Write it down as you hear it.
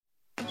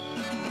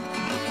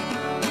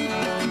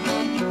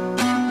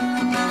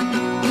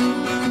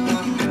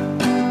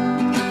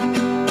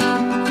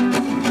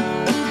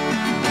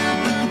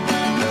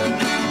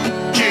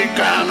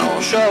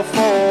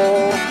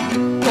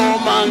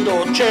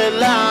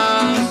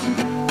chelas,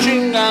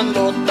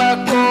 chingando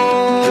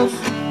tacos,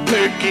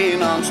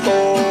 picking on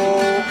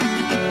stove,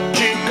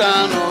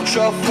 Chicano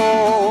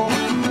shuffle,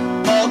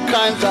 all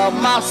kinds of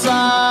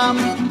masa,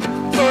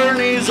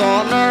 Bernie's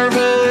all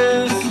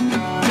nervous,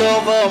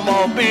 give them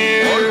a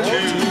beer,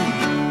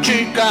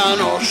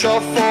 Chicano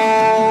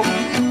shuffle,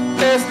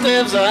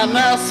 Esteve's an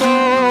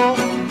asshole,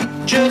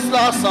 just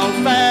lost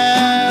some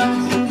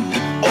fans,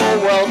 oh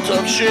well,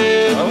 tough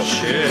shit. Oh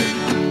shit.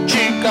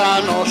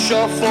 Chicano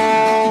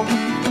shuffle,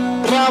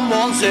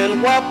 Ramon's el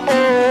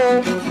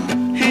guapo,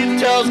 he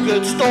tells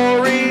good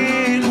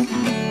stories,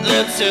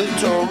 let's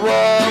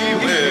interrupt. We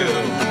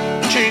will.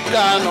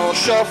 Chicano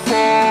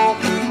shuffle,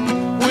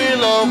 we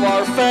love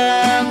our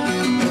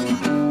fans,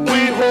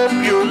 we hope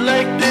you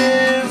like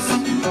this,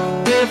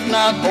 if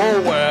not,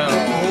 oh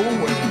well.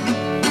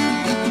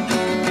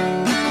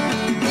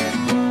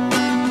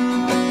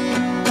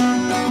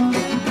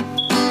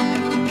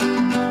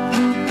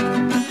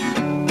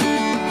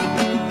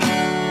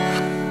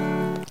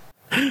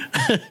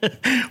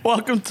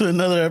 Welcome to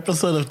another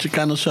episode of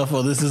Chicano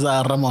Shuffle. This is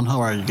Ramon.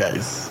 How are you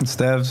guys? It's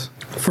Devs.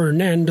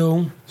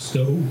 Fernando.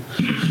 So,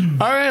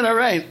 All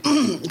right.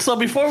 So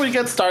before we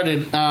get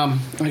started, I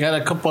got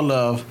a couple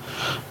of,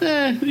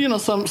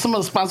 some of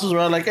the sponsors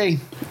were like, hey,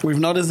 we've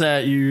noticed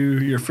that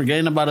you're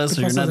forgetting about us,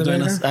 or you're not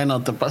doing us. I know,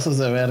 te pasas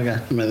de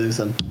verga, me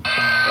dicen.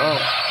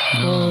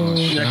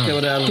 Ya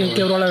quebré algo. ¿Quién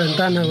quebró la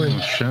ventana, güey?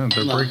 Oh, shit,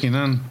 they're breaking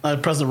in. I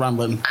pressed the wrong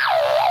button.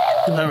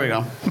 There we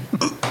go.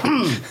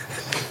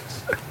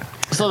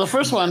 So the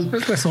first one.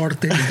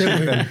 Resorte,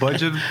 güey. El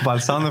budget para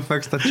el sound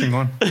effects está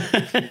chingón.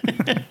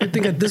 I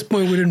think at this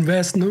point we'd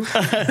invest, no?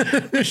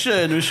 We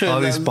should.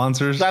 All these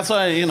sponsors. That's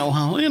why,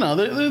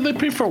 they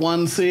pay for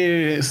one, see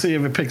if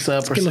it picks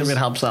up or see if it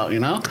helps out,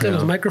 Es que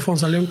los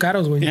microphones salieron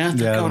caros, güey. Yeah,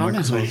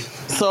 cabrones, güey.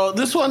 So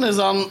this one is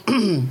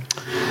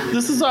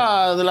this is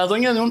de la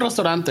dueña de un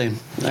restaurante.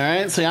 All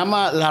right, se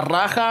llama La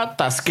Raja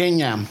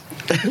Tasqueña.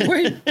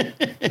 Güey.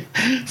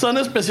 Son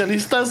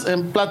especialistas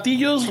en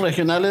platillos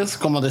regionales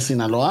como de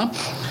Sinaloa.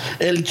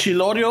 El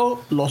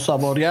chilorio lo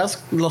saborearás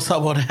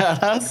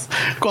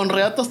con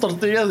reatas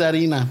tortillas de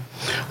harina.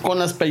 Con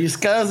las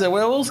pellizcadas de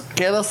huevos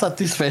quedas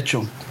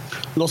satisfecho.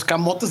 Los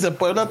camotes de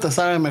Puebla te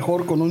saben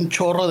mejor con un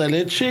chorro de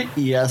leche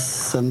y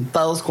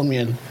asentados con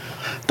miel.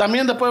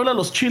 También de Puebla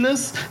los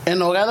chiles en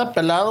nogada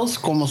pelados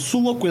como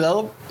sumo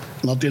cuidado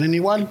no tienen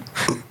igual.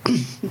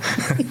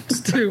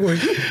 Este, güey.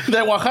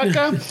 De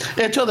Oaxaca,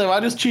 hecho de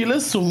varios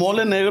chiles, su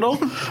mole negro,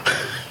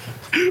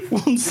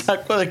 un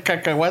saco de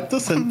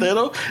cacahuates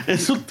entero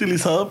es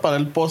utilizado para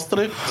el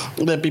postre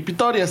de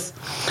pipitorias.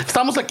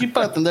 Estamos aquí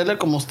para atenderle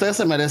como usted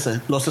se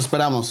merece. Los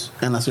esperamos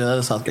en la ciudad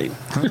de Southgate.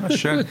 Oh,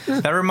 shit.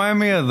 That reminded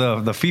me of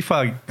the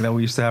FIFA that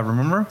we used to have,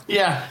 remember?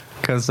 Yeah.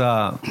 Because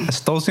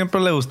Stowe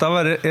siempre le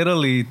gustaba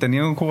Italy.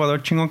 Tenía un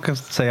jugador chingón que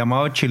se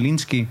llamaba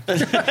Chilinski.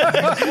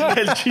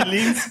 El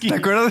Chilinski. ¿Te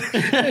acuerdas?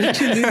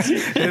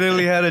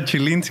 Italy had a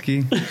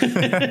Chilinski.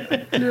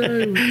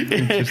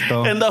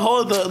 And the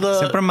whole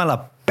Siempre me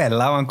la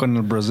pelaban con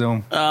el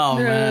Brasil. Oh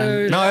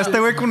man. No, este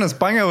güey con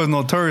España was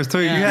notorious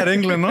too. You had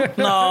England, no?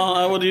 No,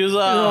 I would use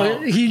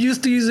No, he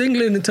used to use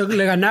England until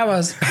le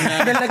ganabas.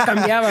 Then le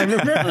cambiaba,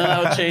 remember? I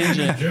would change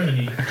it.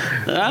 Germany.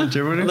 Huh?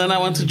 Germany? Then I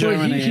went to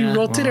Germany. He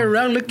rotated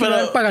around looking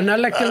para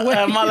ganarle a aquel güey.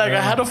 I'm like,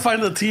 I had to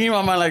find the team.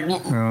 I'm like,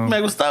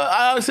 me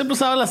gustaba. Siempre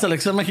usaba la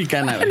selección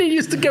mexicana. And he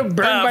used to get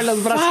burned by los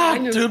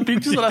brasileños. Dude,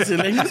 pinches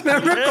brasileños. Me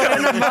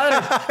corriendo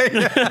madre.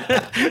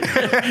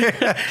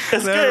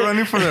 They're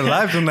running for their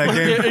lives in that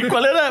game. ¿Y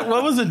cuál era?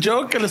 What was the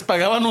joke? Que les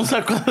pagaban un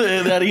saco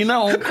de harina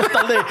o un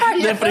costal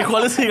de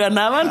frijoles y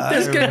ganaban.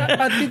 Es que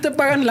a ti te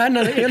pagan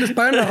lana, ellos les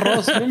pagan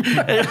arroz.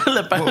 Ellos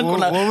le pagan con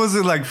la... What was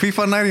it, like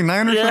FIFA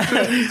 99 or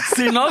something?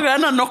 Si no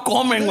ganan, no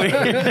comen, güey.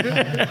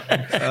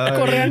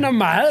 Corrían a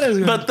madres,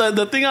 güey. But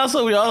the thing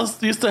also we all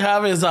used to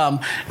have is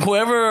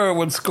whoever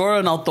would score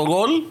an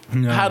autogol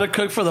had to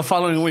cook for the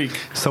following week.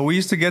 So we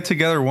used to get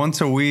together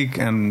once a week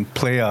and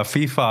play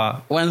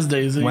FIFA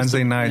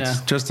Wednesday nights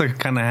just to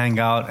kind of hang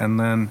out, and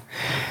then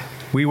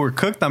we were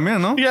cooked también,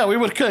 ¿no? Yeah, we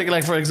would cook.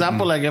 Like, for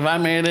example, like if I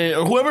made it,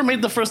 or whoever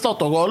made the first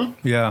autogol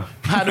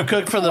had to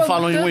cook for the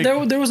following week.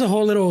 There was a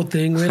whole little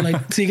thing, güey,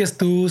 like, sigues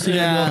tú, sigues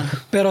yo.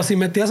 Pero si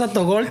metías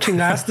autogol,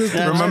 chingaste.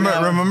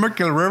 Remember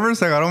que el River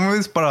se agarró un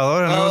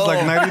disparador and it was like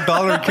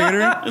 $90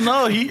 catering?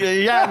 No,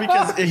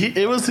 because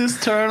it was his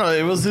turn, or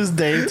it was his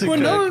day to cook.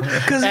 No,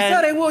 because he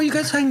said, hey, well, you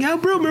guys hang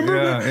out, bro, remember?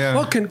 Yeah.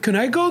 Oh, can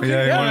I go?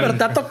 Yeah, pero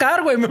te a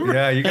tocar, güey, remember?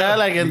 Yeah, you got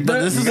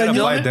but this is gotta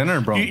buy dinner,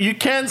 bro. You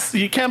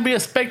can't be a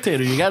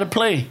spectator. You got to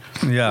play.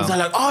 Yeah. It's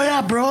like, oh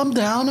yeah, bro, I'm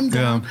down. And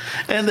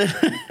then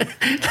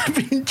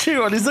pinche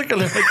goliza que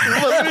le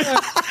metimos.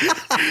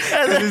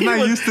 And then he's not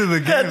used to the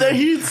game. And then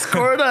he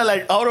scored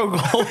like auto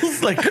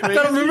goals like crazy.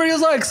 But remember, he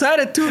was all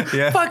excited too.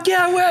 Yeah. Fuck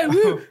yeah, güey.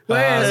 Woo.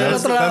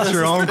 That's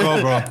your own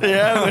call, bro.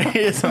 Yeah, güey,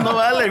 eso no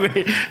vale,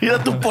 güey. Mira,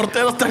 tu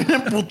portero está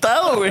bien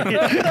emputado, güey.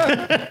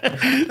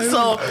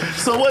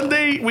 So one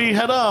day we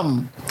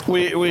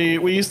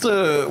we used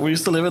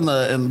to live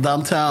in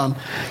downtown,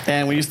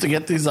 and we used to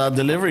get these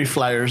delivery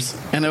flyers,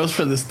 and it was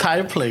for this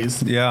Thai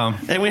place. Yeah.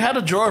 And we had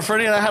a drawer.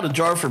 Freddie and I had a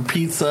drawer for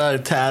pizza,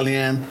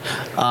 Italian,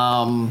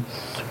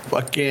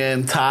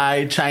 fucking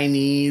Thai,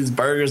 Chinese,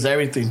 burgers,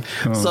 everything.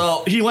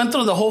 So he went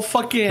through the whole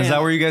fucking. Is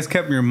that where you guys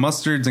kept your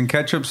mustards and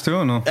ketchups too?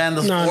 Or no. And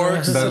the No,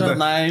 forks, no, the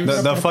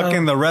knives, The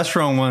fucking the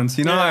restaurant ones.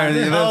 You know,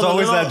 there's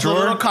always that The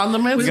little drawer.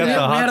 condiments. We got the had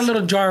hot- a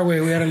little jar. We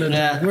had a little.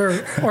 Yeah.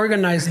 We're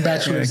organized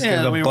bachelors.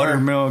 Yeah, the we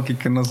buttermilk y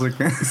que no sé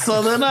qué.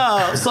 So then,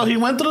 so he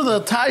went through the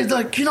Thai. He's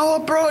like, you know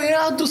what, bro? Yeah,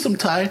 I'll do some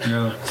Thai.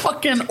 Yeah.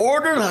 Fucking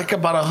ordered like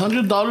about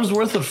 $100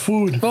 worth of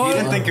food. Oh, I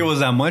didn't think it was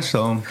that much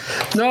though.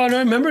 No,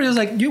 remember, he was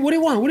like, what do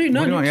you want? What do you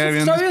What do you want? Yeah,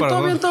 Está bien, para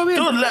todo bien, todo bien.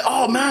 Dude,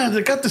 oh man,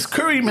 they got this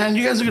curry, man.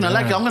 You guys are gonna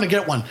like it. I'm gonna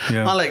get one.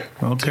 Yeah. I'm like,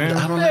 Okay. dude,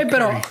 I don't Hey, like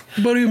pero, curry.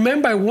 but you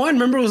meant by one.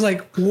 Remember, it was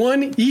like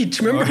one each.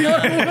 Remember, you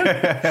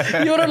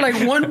ordered like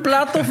one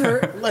plato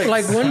for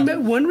like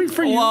one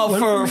for you. Well,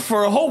 one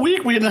for a whole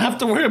week, we didn't have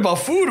to worry about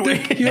food.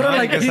 You ordered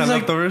like Guess he's I'm like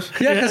leftovers?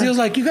 yeah, because he was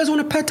like, you guys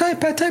want a pad thai,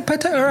 pad thai,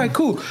 pad thai? All right,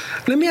 cool.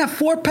 Let me have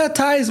 4 pad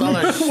thais. I'm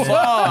like, fuck.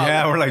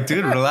 Yeah, we're like,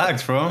 dude,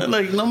 relax, bro.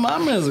 Like, no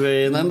mames,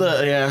 güey. And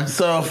then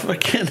so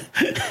fucking.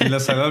 Y le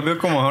salió el bill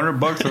como $100,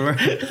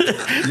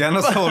 güey. Ya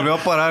no se volvió a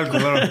parar,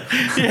 culero.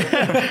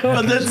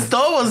 But then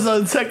Stowe was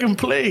in second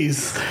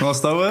place. ¿No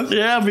estabas?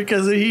 Yeah,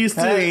 because he used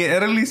to. Hey,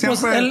 Italy Pues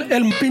siempre.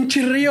 el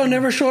pinche Río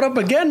never showed up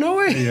again, no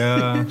way.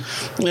 Yeah.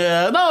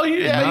 Yeah, no,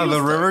 No,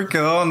 the river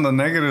quedó on the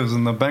negatives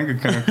in the bank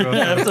account. Creo.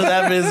 after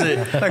that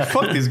visit. Like,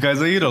 fuck these guys,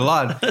 they eat a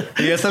lot.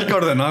 Y es el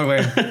cardenal,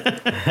 güey.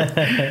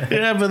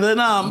 Yeah, but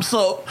then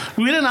so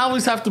we didn't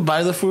always have to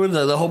buy the food.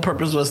 The whole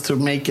purpose was to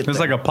make it. It's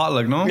there. like a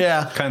potluck, no?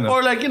 Yeah, Kind of.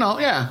 or like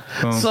yeah.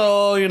 Oh.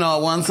 So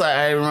once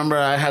I remember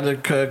I had to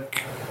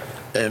cook.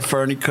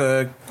 Fernie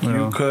cooked, you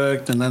Yeah.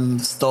 cooked, and then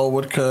Stowe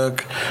would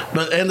cook.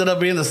 But it ended up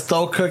being the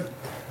Stowe cook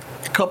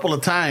a couple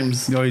of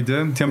times. Yo, you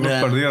did? Tiempo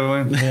Yeah. perdido,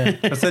 güey.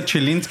 Ese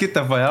Chilinsky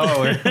te fallaba,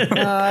 güey.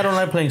 I don't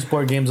like playing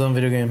sport games on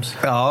video games.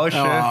 Oh, shit.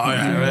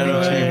 yeah,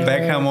 Pinche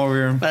Beckham over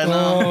here. I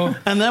know.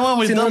 And then when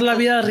we Si no es done- la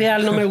vida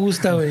real, no me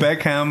gusta, güey.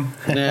 Beckham.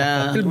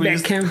 yeah, El we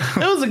used- Beckham.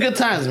 it was a good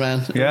times,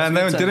 man. It Yeah, was and a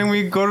then good time. didn't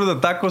we go to the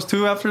tacos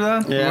too after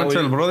that? Yeah, we went we-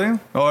 to El Brody?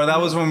 Or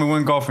that was when we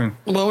went golfing?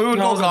 Well, we would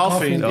No, go it was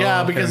golfing. golfing. Yeah,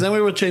 Oh, okay. because then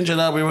we would change it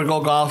up. We would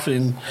go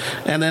golfing.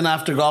 And then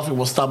after golfing,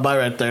 we'll stop by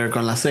right there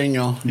con la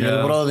seño, Yeah.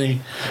 el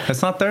Brody.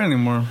 It's not there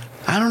anymore.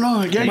 I don't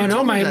know. Yeah, you No,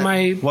 told me my, that.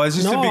 my Well, it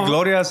used to be no.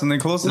 Glorias and they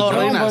closed it. No,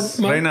 down.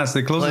 Reinas. but- Reinas,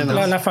 they closed it. Reinas.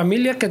 down. La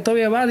familia que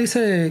todavía va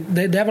dice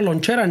they have a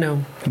lonchera now.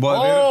 But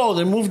Oh,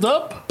 they moved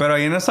up? pero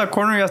ahí en esa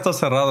corner ya está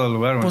cerrado el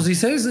lugar, Pues güey. he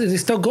says they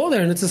still go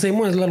there and it's the same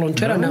one as la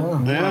lonchera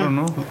now. I don't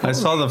know. I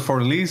saw the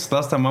for lease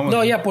last time I was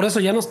No, yeah, por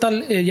eso ya no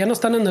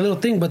están in the little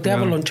thing, but they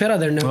have a Yeah. lonchera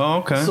there now. Oh,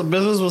 okay. So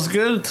business was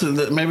good.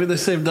 Maybe they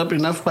saved up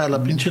enough para la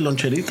pinche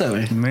loncherita,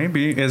 güey.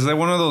 Maybe. Is there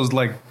one of those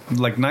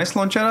like nice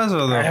loncheras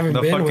or I haven't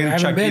the been. fucking I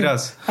haven't been.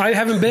 chaquiras? I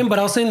haven't been, but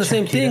I was saying the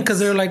same thing because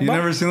they're like, You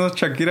never seen those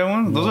Shakira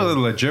ones? Those are the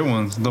legit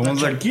ones. The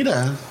ones like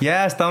Shakira.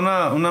 yeah, está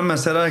una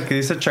mesera que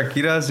dice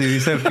Shakiras y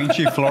dice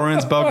pinche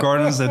Florence Bell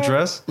Gardens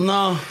address.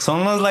 No.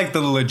 Son las like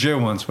the legit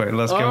ones, güey.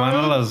 Las que van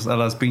a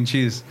las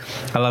pinches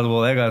a las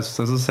bodegas.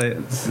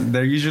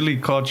 They're usually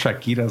called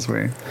Shakiras,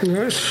 güey.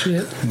 oh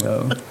shit.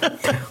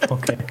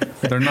 Okay.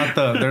 They're not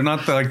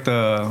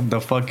the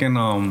fucking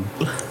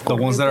the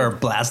ones that are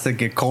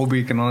plastic at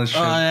Kobe and all this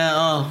shit. Oh,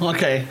 yeah. Oh,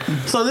 okay.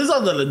 So these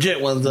are the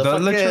legit ones. The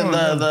legit fucking,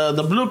 ones,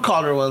 the blue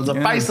collar ones. The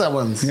Yeah. paisa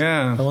ones.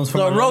 Yeah. The ones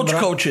from The roach Alhambra.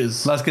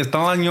 coaches. Las que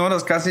están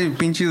señoras casi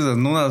pinches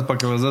desnudas para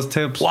que les des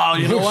tips. Wow,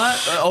 you know what?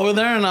 Over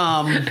there in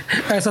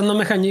Esas no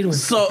me jañir, güey.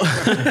 so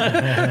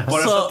Por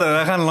eso te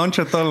dejan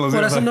lonche todos los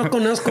Por días. eso no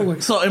conozco,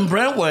 güey. so in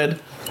Brentwood,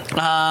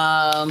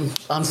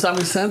 on San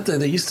Vicente,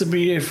 there used to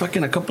be a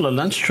couple of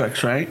lunch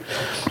trucks, right?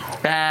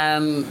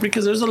 And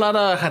because there's a lot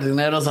of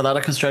jardineros, a lot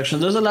of construction,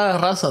 there's a lot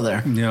of raza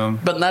there. Yeah.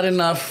 But not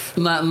enough.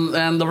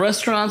 And the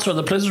restaurants or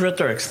the places right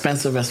there are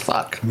expensive as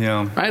fuck.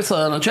 Yeah. Right? So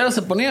las loncheras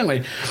se ponían,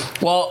 güey.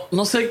 Well,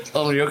 no sé,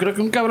 yo creo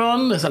que un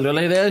cabrón le salió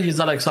la idea. He's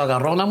like, so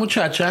agarró una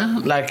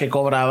muchacha, la que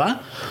cobraba.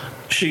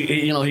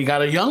 He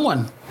got a young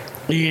one.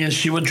 And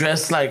she would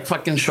dress like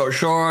fucking short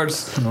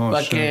shorts, Oh,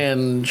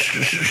 fucking,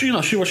 she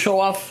would show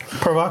off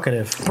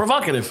Provocative.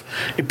 provocative.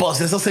 Y pues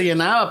eso se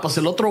llenaba. Pues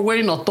el otro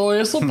güey notó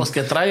eso, pues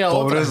que trae a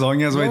otra. Pobres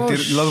doñas, güey. Oh,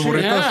 Los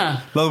burritos,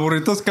 yeah. los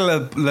burritos que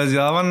les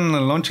llevaban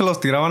el lonche los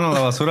tiraban a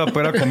la basura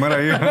para ir a comer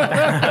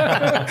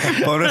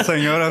ahí. Pobres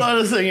señoras.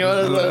 Pobre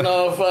señora,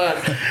 no,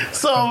 fuck.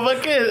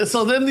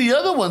 So then the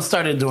other one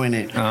started doing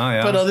it. Ah,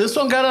 yeah. But this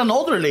one got an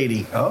older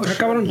lady. Oh, Ah,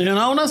 cabrón.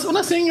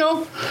 Una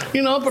señor,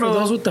 For pero...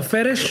 those with the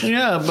fetish.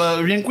 Yeah,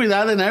 but bien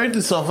cuidada and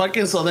everything.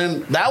 So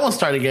then that one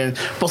started again.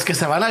 Pues que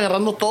se van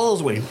agarrando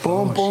todos, güey.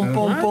 Boom, boom,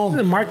 boom, The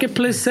boom.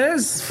 marketplace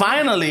says.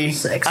 Finally,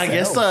 Sex I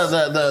guess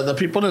the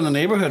people in the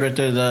neighborhood right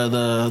there,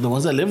 the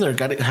ones that live there,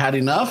 had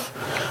enough.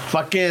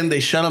 Fucking, they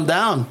shut them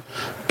down.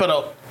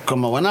 Pero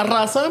como buena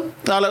raza,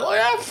 they're like, oh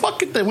yeah,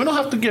 fuck it then. We don't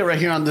have to get right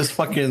here on this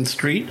fucking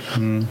street.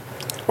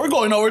 We're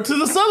going over to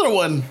this other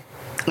one.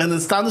 And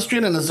it's down the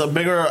street and it's a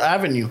bigger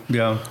avenue.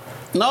 yeah.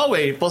 No,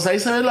 güey, pues ahí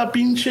se ve la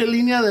pinche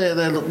línea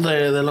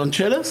de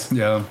loncheras.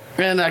 Yeah.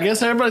 And I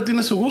guess everybody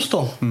tiene su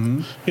gusto.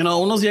 You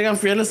know, unos llegan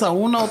fieles a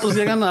una, otros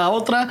llegan a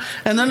otra.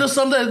 And then there's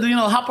some that, you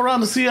know, hop around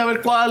to see a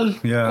ver cuál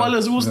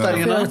les gusta,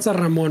 you know. That's a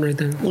Ramon right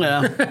there.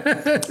 Yeah.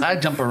 I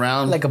jump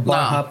around. Like a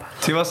bar hop.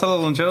 ¿Sí vas a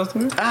los loncheros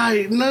tú?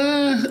 I,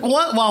 nah.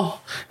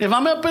 Well, if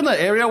I'm up in the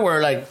area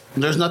where, like,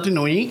 there's nothing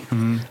to eat,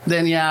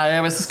 then yeah,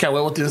 hay veces que a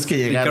huevo tienes que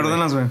llegar. ¿Qué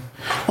ordenas, güey?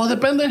 Well,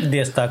 depende.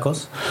 10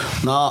 tacos.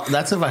 No,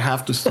 that's if I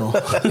have to still.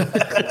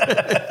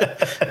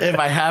 If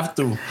I have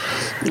to. All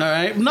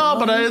right. No,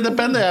 pero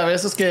depende. A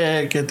veces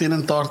que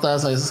tienen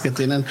tortas, a veces que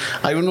tienen...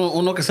 Hay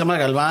uno que se llama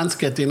Galvans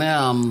que tiene...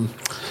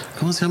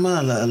 ¿Cómo se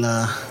llama?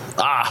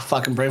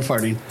 Fucking brain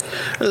farting.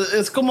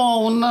 Es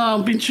como una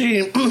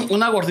pinche...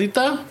 Una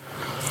gordita.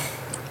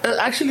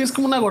 Actually, es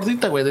como una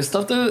gordita, güey. De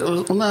starte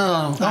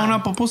una...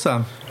 una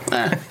pupusa.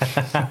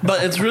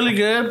 But it's really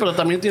good. Pero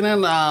también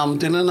tienen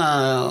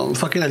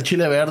fucking el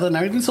chile verde and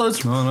everything. So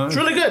it's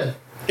really good.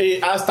 Y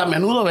hasta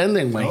menudo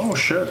venden, güey. Oh,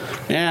 shit.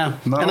 Yeah.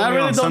 Not and I only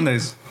really on don't...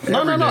 Sundays.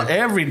 No,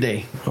 every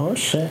day. Oh,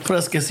 shit.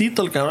 Fresquecito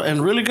el cabrón.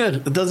 And really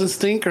good. It doesn't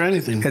stink or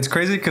anything. It's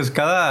crazy because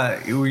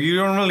you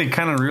don't really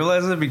kind of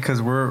realize it because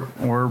we're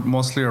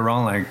mostly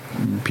around like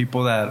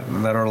people that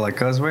are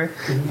like us, way.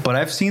 But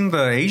I've seen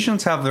the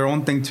Asians have their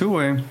own thing too,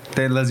 way.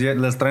 They les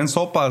traen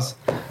sopas.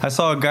 I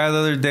saw a guy the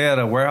other day at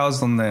a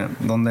warehouse donde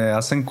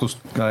hacen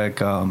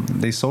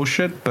they sew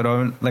shit, but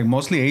like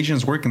mostly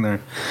Asians working there.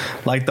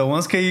 Like the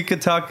ones que you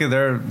could talk,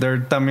 they're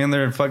también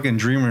they're fucking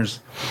dreamers.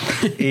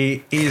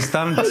 y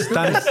están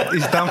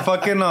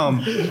fucking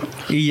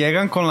y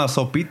llegan con las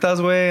sopitas,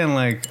 güey, and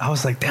like I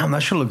was like, damn,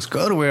 that shit looks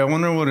good, güey. I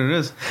wonder what it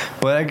is.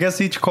 But I guess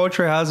each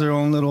culture has their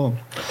own little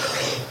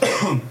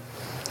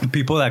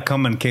people that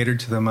come and cater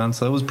to them, man.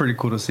 So it was pretty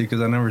cool to see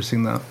because I never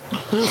seen that.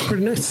 That's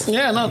pretty nice.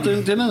 Yeah, no,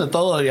 tienen de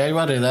todo y hay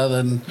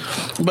variedad.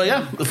 But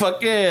yeah,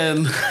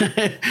 fucking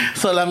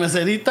so la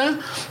meserita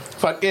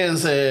fucking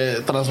se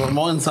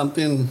transformó in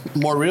something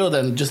more real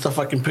than just a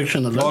fucking picture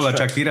in the lunch La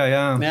truck. Shakira,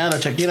 yeah. Yeah, la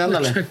Shakira,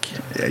 ándale.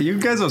 Yeah, you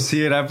guys will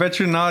see it. I bet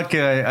you now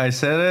que I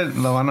said it,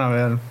 lo van a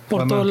ver.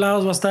 Por todos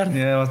lados va a estar.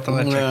 Yeah, va a estar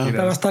la Shakira.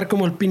 Va a estar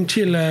como el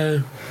pinche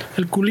el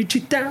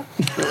culichita.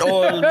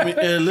 O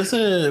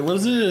ese, what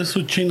is it?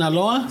 Su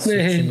Chinaloa?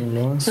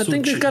 I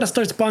think we gotta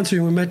start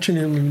sponsoring. We mentioned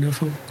him in the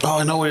phone. Oh,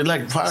 I know. We're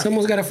like, fuck.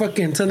 Someone's gotta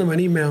fucking send them an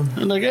email.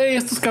 I'm like, hey,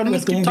 estos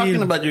cabrones keep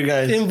talking about you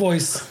guys.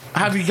 Invoice.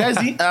 Have you guys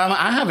eaten?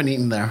 I haven't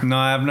eaten there. No,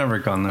 I've never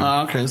gone there.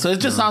 Okay, so it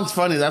just sounds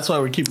funny. That's why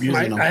we keep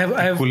using them. I have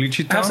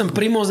some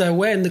primos that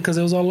went because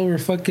it was all over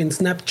fucking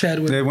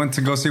Snapchat. With They went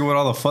to go see what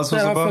all the fuss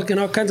was about? Fucking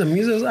all kinds of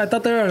music. I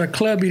thought they were at a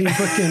club eating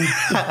fucking...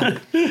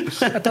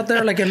 I thought they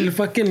were like el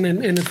fucking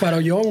in el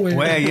Farollón, güey.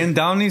 Wait, ahí en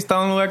Downey está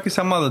un lugar que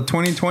se llama the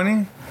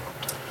 2020?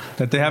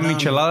 That they have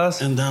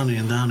micheladas? And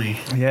Downey.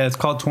 Yeah, it's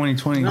called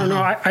 2020.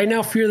 No, I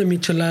now fear the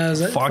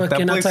micheladas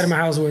fucking outside of my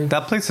house, güey.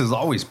 That place is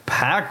always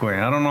packed,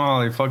 güey. I don't know how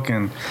they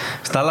fucking...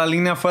 Está la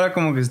línea afuera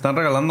como que están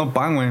regalando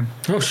pan, güey.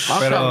 Oh,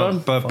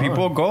 shit. But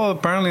people go.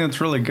 Apparently, it's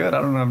really good.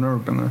 I don't know. I've never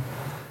been there.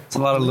 It's a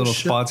lot of little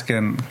spots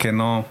que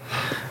no...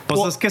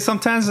 Pues es que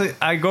sometimes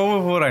I go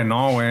with what I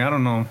know, güey. I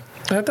don't know.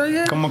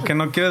 Como que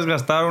no quieres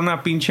gastar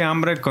una pinche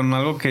hambre con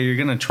algo que you're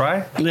gonna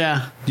try.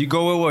 Yeah. You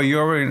go with what you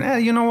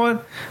already... you know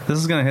what? This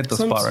is gonna hit the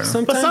spot right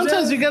now. But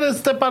sometimes you gotta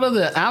step out of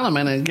the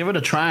element and give it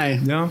a try.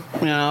 Yeah.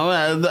 You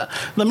know, the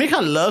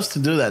Mija loves to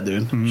do that,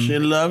 dude. Mm-hmm. She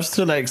loves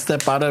to like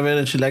step out of it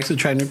and she likes to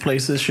try new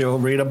places. She'll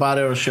read about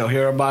it or she'll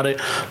hear about it.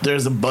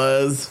 There's a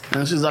buzz.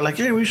 And she's like,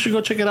 hey, we should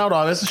go check it out.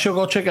 Or a veces she'll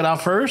go check it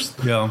out first.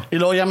 Yeah. Y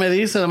luego ya me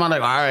dice, and I'm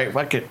like, all right,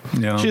 fuck it.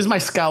 Yeah. She's my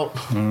scout.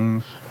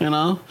 Mm-hmm. You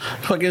know?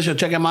 Fucking she'll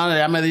check him out and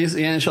ya me dice,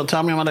 and she'll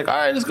tell me, I'm like, all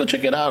right, let's go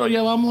check it out. Or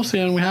ya vamos.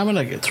 And we have it.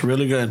 Like, it's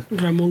really good.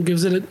 Ramon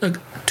gives it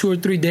 2 or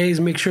 3 days.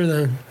 Make sure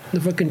the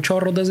fucking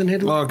chorro doesn't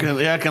hit.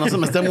 Okay, yeah, que no se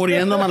me esté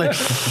muriendo. I'm like,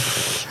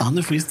 ¿a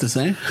dónde fuiste,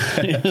 eh?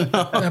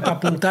 Para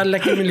apuntarle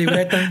aquí en mi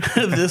libreta.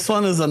 This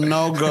one is a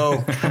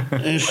no-go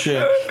and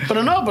shit.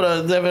 Pero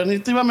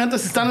definitivamente,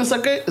 si están en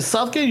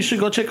Southgate, you should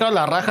go check out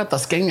La Raja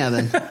Tasqueña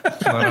then.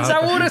 Is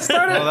that where it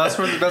started? Oh, that's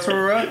where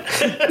we're at?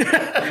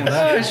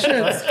 Oh,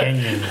 shit. That's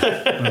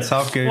Kenyan. In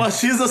Southgate. Well,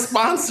 she's a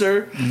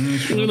sponsor.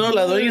 You know,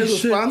 la dueña is a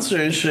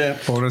sponsor and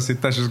shit.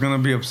 Pobrecita, she's gonna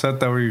be upset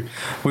that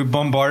we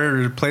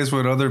bombarded her place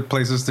with other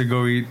places to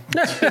go eat.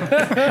 No,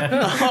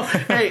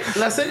 hey,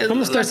 I'm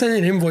gonna start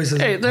sending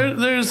invoices. Hey,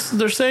 there's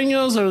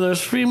seños or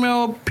there's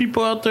female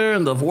people out there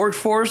in the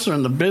workforce or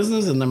in the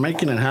business, and they're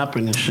making it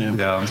happen and shit.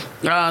 Yeah.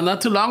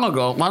 Not too long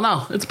ago. Well,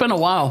 no, it's been a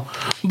while,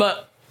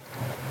 but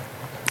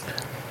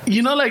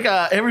you know, like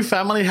every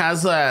family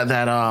has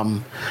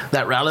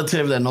that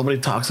relative that nobody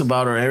talks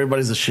about or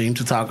everybody's ashamed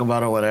to talk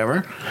about or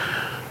whatever.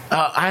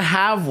 I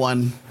have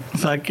one.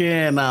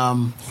 Fucking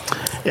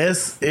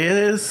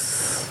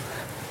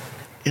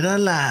era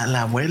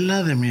la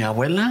abuela de mi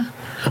abuela,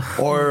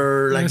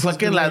 or like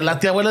fucking la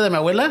tía abuela de mi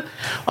abuela.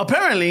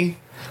 Apparently,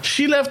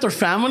 she left her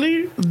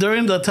family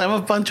during the time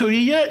of Pancho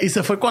Villa y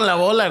se fue con la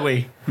bola,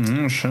 güey.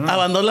 Shit.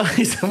 Abandonó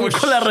y se fue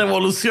con la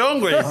revolución,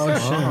 güey. Oh,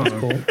 shit. That's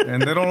cool.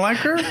 And they don't like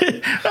her?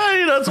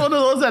 You know, it's one of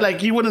those that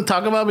like you wouldn't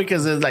talk about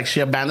because it's like she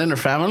abandoned her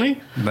family.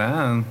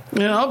 Man.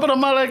 You know, but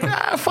I'm like,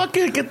 fuck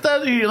it, ¿qué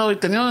tal? You know, y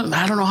tenía,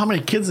 I don't know how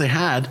many kids they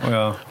had.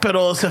 Yeah.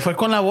 Pero se fue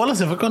con la bola,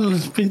 se fue con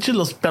los pinches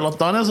los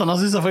pelotones, o no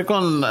sé si se fue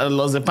con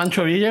los de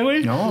Pancho Villa,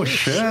 güey. Oh,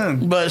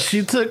 shit. But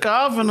she took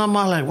off, and I'm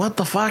all like, what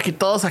the fuck? Y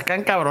todos acá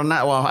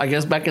encabronados. Well, I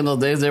guess back in those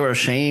days they were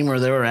ashamed or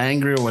they were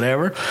angry or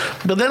whatever.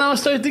 But then I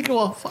was starting thinking,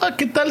 well, fuck,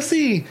 ¿qué tal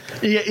si?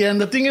 And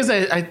the thing is,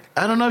 I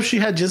don't know if she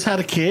had just had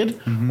a kid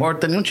or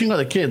tenía un chingo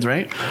de kids,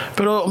 right?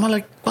 Pero I'm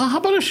like, well, how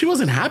about if she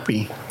wasn't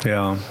happy?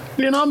 Yeah.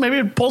 You know,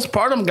 maybe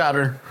postpartum got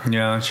her.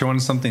 Yeah, she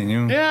wanted something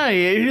new. Yeah,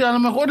 y a lo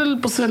mejor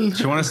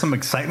She wanted some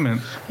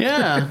excitement.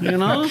 yeah, you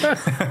know,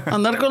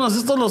 andar con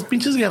los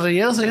pinches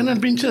guerrilleros ahí en el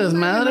pinche No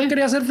desmadre.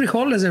 quería hacer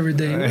frijoles every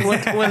day.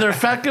 With their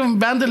fucking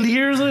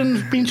bandoliers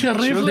and pinche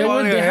rifle. They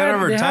were ahead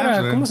of her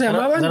times, man. ¿Cómo se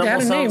llamaban? That They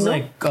had a almost name, sounds ¿no?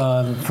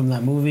 like from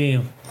that movie.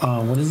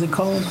 What is it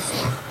called?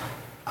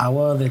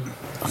 Agua de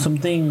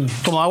something.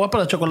 Como agua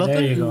para chocolate.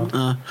 There you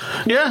go.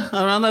 Yeah,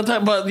 around that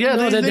time. But yeah,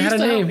 No, they had used a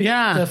to have- name.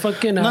 Yeah. The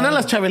fucking, ¿No eran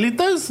las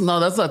chabelitas? No,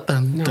 that's not.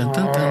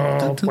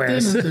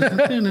 pues.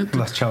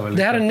 Las chavales.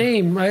 They had a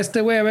name. A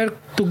este güey, a ver,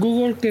 tu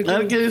Google. Que, A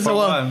ver qué dice, For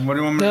well, what? What do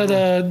you want me to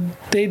do?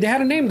 they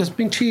had a name. Los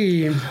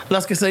pinche.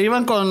 las que se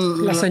iban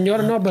con La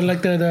señora, no, but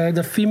like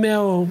the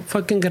female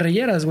fucking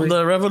guerrilleras, güey.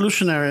 the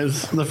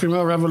revolutionaries, the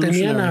female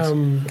Tenían,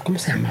 revolutionaries. ¿cómo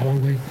se llamaban,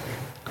 güey?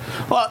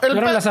 Well, el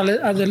 ¿No eran pe- las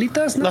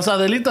Adelitas, no? las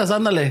Adelitas,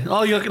 ándale.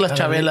 Oh, yo las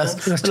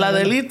chabelas. Las La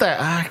chabelas. Adelita.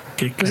 Ah,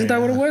 qué Isn't that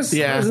what it was?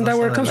 Yeah. Isn't that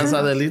where it comes Las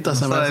from? Adelitas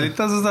se me hace.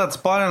 Adelitas is that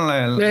spot in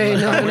la... Hey,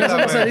 no, eso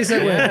no se dice,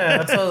 güey. Yeah,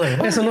 that sounds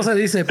like. Eso no se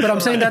dice. But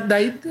I'm saying that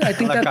I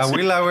think La that's...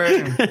 Cahuila,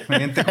 güey.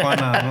 Me en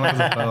Tijuana. No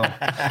es pedo.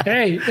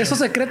 Hey, esos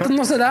secretos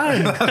no se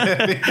dan.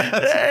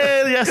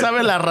 Ya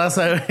sabe la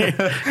raza, güey.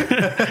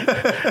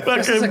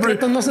 Esos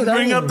secretos no se dan,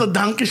 Bring up güey. the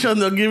donkey show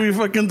and they'll give you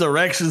fucking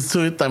directions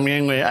to it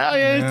también, güey. Ah,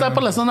 ya está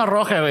por la zona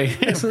roja, güey.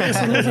 Esos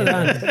no se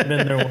dan. I've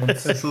been there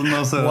once. Eso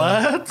no se...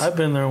 What? I've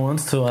been there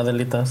once to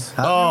Adelitas.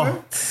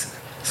 Oh,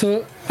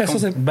 So, eso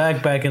se...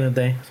 Back in the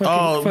day.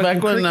 oh, fucking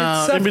back when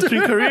crickets. in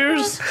between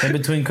careers. In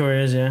between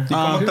careers, yeah. ¿Y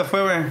cómo te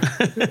fue, güey?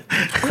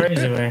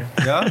 Crazy, way.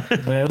 ¿Ya?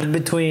 It was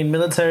between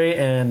military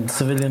and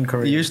civilian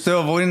careers. You're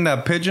still avoiding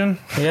that pigeon?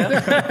 Yeah.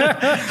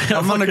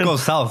 I'm gonna go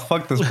south.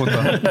 Fuck this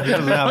puta. He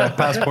doesn't have a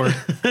passport.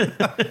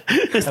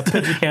 A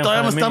pigeon can't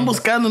Todavía me find están me.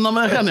 buscando, no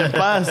me dejan en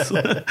paz.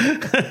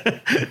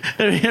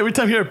 Every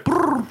time you hear,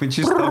 prrr,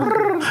 Pinche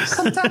stuff.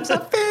 Sometimes I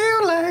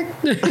feel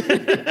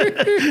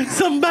like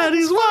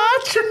somebody's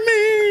watching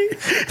me.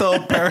 todo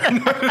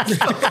paranoid.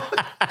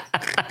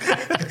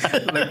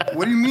 Like,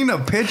 what do you mean a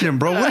pigeon,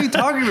 bro? What are you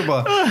talking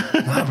about?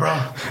 Nah, bro.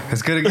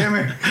 It's gonna get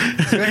me.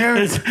 It's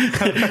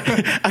gonna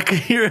get me. I can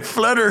hear it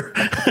flutter.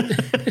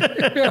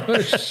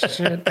 Oh,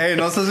 shit. Hey,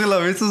 no sé si la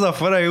viste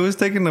afuera. He was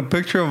taking a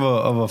picture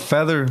of a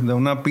feather de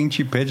una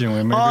pinche pigeon,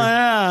 güey. Maybe, Oh,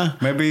 yeah.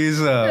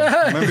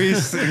 maybe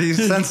he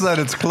senses that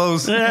it's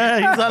close. Yeah,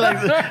 he's all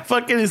like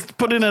fucking. He's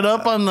putting it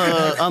up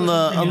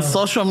on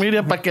social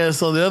media para que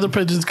so the other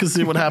pigeons can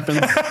see what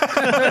happens.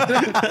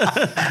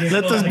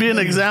 Let this be an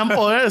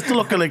example. Esto es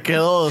lo que le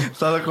quedó.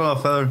 Sale con la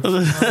feather.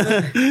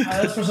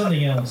 That's for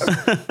something else.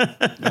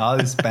 Ah,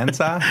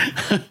 dispensa.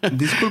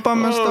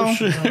 Discúlpame Oh,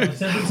 esto. shit.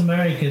 Send it to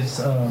Mary because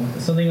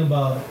something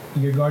about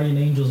your guardian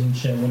angels and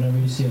shit whenever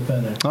you see a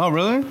feather. Oh,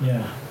 really?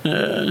 Yeah.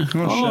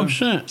 Oh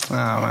shit.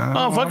 Ah, man.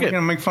 Oh, fuck We're it.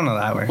 gonna make fun of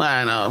that, way.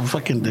 I know,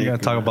 fucking We dick. gotta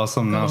talk about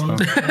something else, man.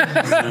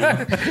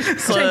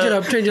 So, Change it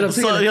up.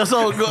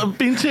 So, síguele.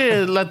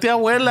 pinche la tía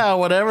abuela or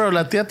whatever, or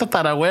la tía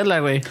tatarabuela,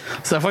 güey,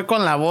 se fue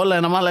con la bola,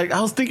 and I'm all like, I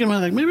was thinking,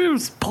 man, like maybe it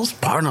was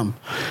postpartum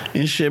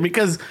and shit,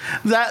 because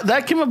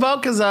that came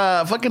about because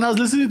fucking I was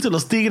listening to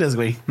Los Tigres,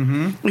 güey,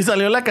 y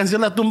salió la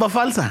canción La Tumba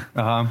Falsa,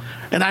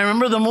 and I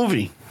remember the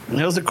movie.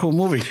 It was a cool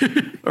movie,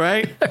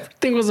 right?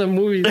 Everything was a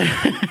movie.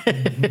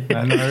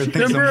 I know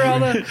everything's Remember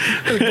all a the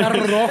el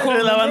carro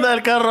rojo? La banda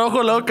del carro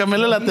rojo, luego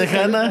Camila la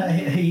Tejana.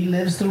 He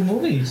lives through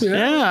movies.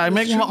 Yeah, I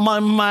make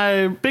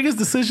my biggest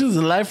decisions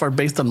in life are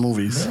based on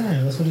movies.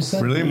 Yeah, that's what he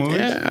said. really movies.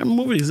 Yeah,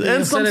 movies and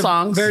I've some said it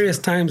songs. Various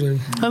times, güey.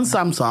 And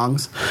some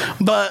songs.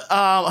 But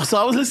so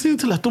I was listening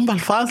to La Tumba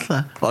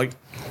Falsa. Like,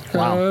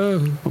 wow. Oh.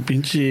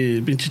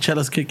 Pinche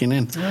chelas kicking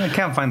in. I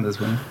can't find this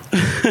one.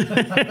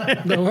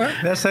 The what?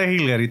 Let's say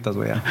Hilgaritas,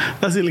 güey.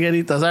 Las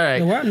hilgueritas, all right.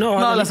 The what? No,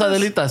 las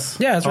Adelitas. Adelitas.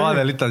 Yeah, that's Oh, right.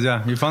 Adelitas,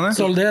 yeah. You found it?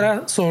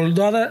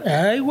 Soldada.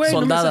 Ay, güey.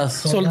 no me Soldadas.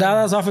 sé.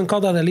 Soldadas, often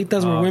called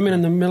Adelitas, were women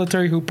in the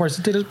military who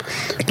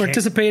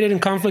participated in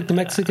conflict in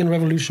the Mexican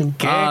Revolution.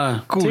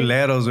 Ah.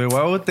 Culeros, güey.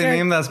 Why would they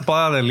name that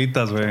spot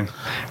Adelitas, güey?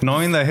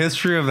 Knowing the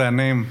history of that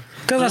name.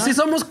 Because así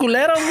somos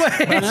culeros,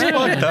 güey.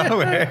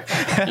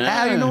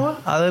 You know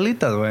what?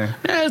 Adelitas, güey.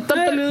 Yeah,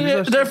 están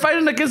peleando. They're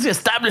fighting against the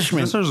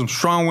establishment. Those are some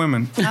strong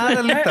women.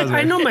 Adelitas,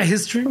 I güey. know my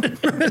history.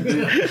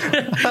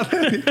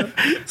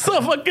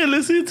 So fucking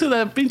listen to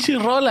that pinche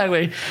rola,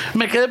 güey.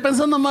 Me quedé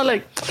pensando más,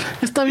 like,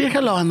 esta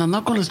vieja lo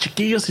abandonó con los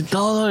chiquillos y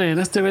todo, y en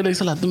este güey le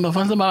hizo la tumba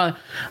falsa.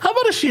 How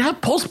about if she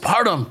had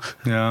postpartum?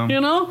 Yeah. You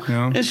know?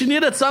 Yeah. And she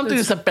needed something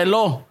y se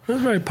peló.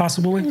 That's very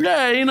possible, güey.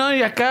 Yeah, you know,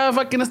 y acá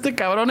fucking este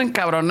cabrón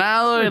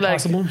encabronado y like,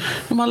 Possible.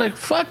 I'm like,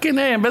 fucking,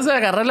 en vez de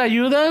agarrar la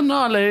ayuda,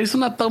 no, le hizo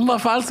una tumba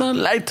falsa,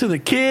 lied to the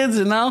kids,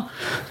 and now,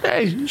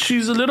 hey,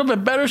 she's a little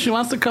bit better, she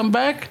wants to come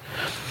back.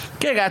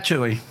 Qué gacho,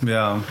 güey.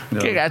 Yeah.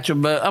 Qué gacho,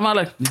 but I'm all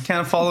like, You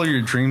can't follow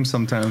your dreams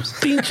sometimes.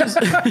 pinches.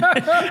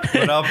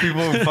 Without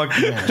people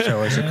fucking...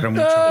 se cree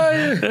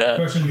mucho.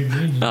 Crushing your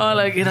dreams. No,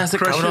 like, mira ese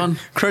cabrón.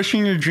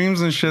 Crushing your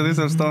dreams and shit.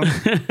 Esa stuff.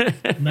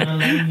 Not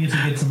allowing you to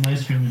get some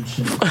ice cream and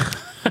shit.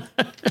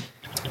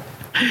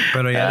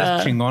 Pero ya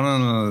eres chingón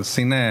en el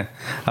cine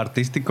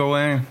artístico,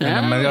 güey. En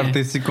el medio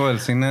artístico del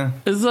cine.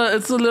 It's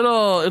a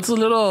little.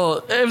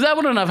 If that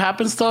wouldn't have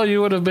happened, though, you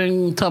would have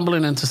been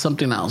tumbling into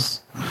something else.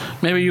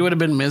 Maybe you would have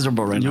been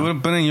miserable right You now. would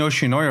have been in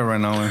Yoshinoya right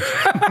now,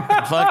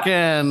 güey.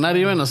 Fucking, not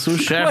even a sous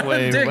chef,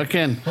 way.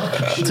 Fucking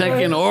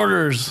taking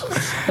orders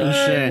and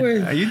shit.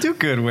 Güey. You do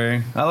good,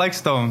 way. I like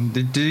Stone.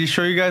 Did he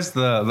show you guys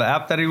the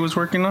app that he was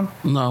working on?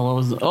 No, what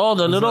was it? Oh,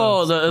 the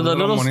little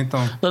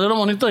monito. The little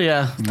monito,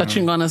 yeah. Está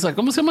chingón esa.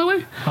 ¿Cómo se llama,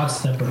 güey? Hot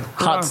stepper.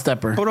 Hot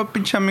stepper. Puro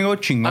pinche amigo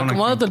chingón.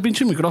 Acomódate el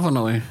pinche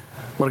micrófono, güey.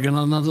 Porque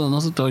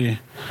no se te oye.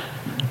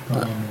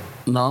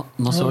 No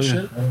se oye.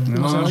 shit.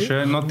 No,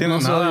 shit. No tiene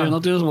No se nada. oye, no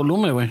tienes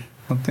volumen, güey.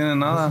 No tiene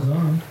nada.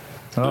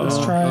 Let's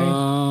try.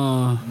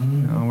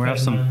 We have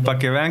some... Pa'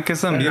 que vean que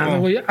es en vivo.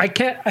 Güey,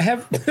 I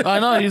have... I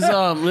know, he's,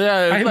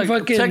 yeah, I'm like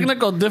fucking-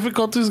 technical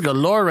difficulties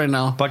galore right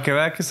now. Pa' que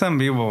vean que es en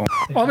vivo.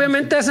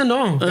 Obviamente ese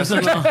no. Eso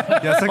no.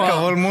 Ya se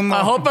acabó el mundo.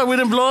 I hope we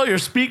didn't blow out your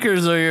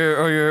speakers or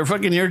your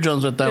fucking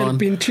eardrums with that El one.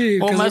 pinche...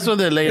 We'll 'cause mess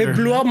with it later. It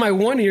blew out my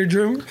one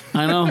eardrum.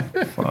 I know.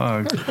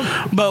 Fuck.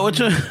 But what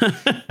you...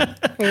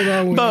 Hold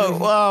on, güey. But,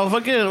 wow,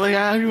 fucking... Like,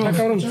 Ah,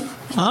 cabrón.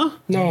 huh?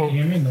 No.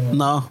 You hear me? No.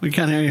 No, we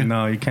can't hear you.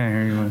 No, you can't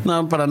hear you, man.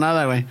 No, para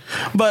nada, güey.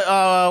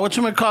 But, what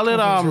you call it?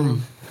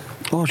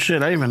 Oh,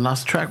 shit, I even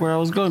lost track where I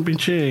was going,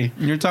 pinche.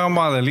 You're talking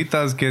about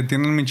adelitas que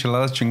tienen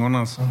micheladas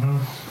chingonas.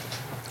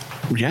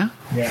 Yeah?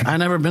 Yeah. I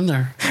never been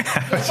there.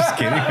 Just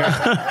kidding.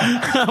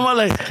 I'm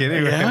like,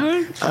 Kidding, yeah?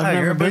 man. I've never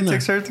Everybody been there.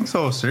 takes everything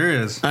so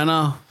serious. I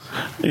know.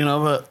 You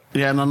know, but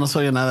yeah, no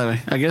soy nada, güey.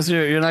 I guess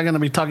you're not going to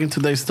be talking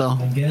today still.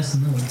 I guess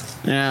no.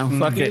 Yeah,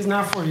 fuck It's it.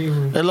 not for you.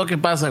 Es lo que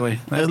pasa, güey.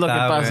 Es lo que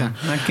Ah, pasa.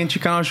 güey. Aquí en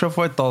Chicano Show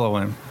fue todo,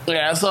 güey.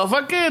 Yeah, so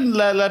fucking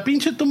la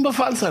pinche tumba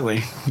falsa,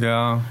 güey.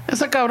 Yeah.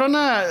 Esa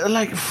cabrona,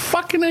 like,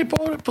 fucking,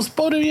 pobre, pues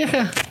pobre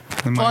vieja.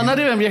 Imagínate. Oh, not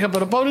even vieja,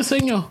 pero pobre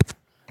señor.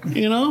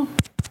 You know?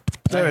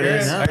 There it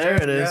is. There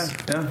it is.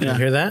 Yeah. You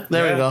hear that?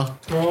 There we go.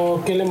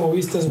 Oh, ¿qué le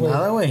moviste, güey?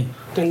 Nada, güey.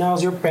 And now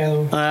it's your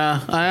pedo.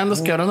 Ahí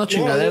andas quebrando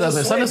chingaderas. there's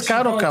a Sales switch.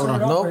 caro, You gotta turn cabrón.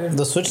 it off. No,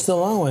 the switch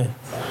still on, güey.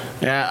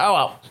 Yeah, oh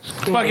well.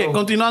 Fuck it,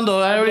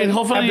 continuando. I mean,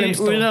 hopefully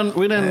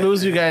we didn't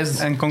lose you guys.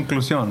 En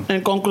conclusión.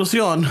 En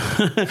conclusión,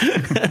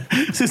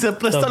 si se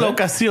presta la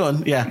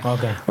ocasión, yeah,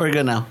 Okay. we're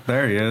good now.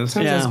 There he is.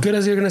 Sounds Yeah. as good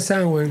as you're gonna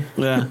sound, güey.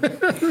 Yeah,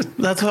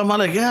 that's why I'm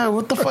like, yeah,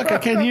 what the fuck? I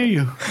can't hear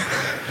you.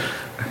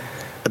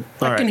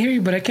 All I can right, hear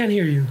you, but I can't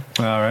hear you.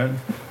 All right.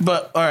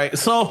 but all right,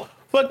 so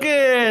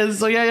fucking,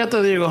 so ya te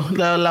digo,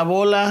 la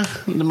bola,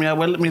 mi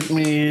abuela,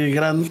 mi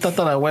gran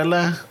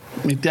tatarabuela.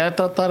 Mi tía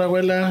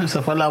tatarabuela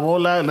se fue a la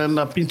bola and then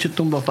la pinche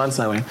tumba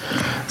falsa, güey.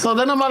 So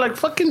then I'm like,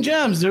 fucking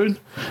jams, dude.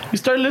 You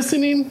start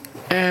listening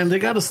and they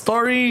got a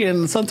story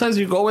and sometimes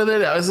you go with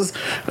it. A veces,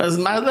 es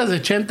más las de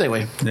Chente,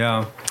 güey.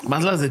 Yeah.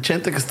 Más las de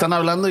Chente que están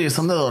hablando y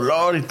son de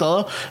dolor y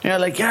todo. And you're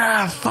like,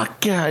 yeah,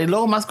 fuck yeah. Y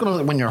luego más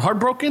cuando, when you're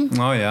heartbroken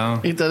Oh, yeah.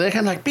 y te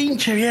dejan like,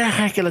 pinche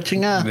vieja, que la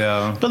chingada.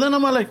 Yeah. But then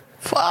I'm like,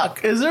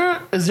 fuck, is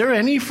there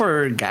any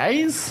for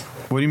guys?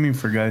 What do you mean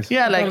for guys?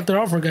 Yeah, Like, like, they're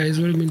all for guys.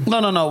 What do you mean?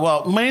 no.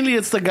 Well, mainly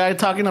it's the guy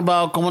talking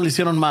about cómo le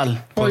hicieron mal.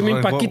 Oh, you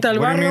mean What- Paquita del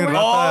what do you Barrio, mean,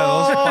 güey?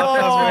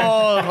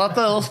 Oh, rata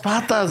de dos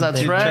patas,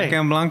 that's Cheque right.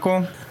 en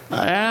blanco.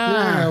 Ah,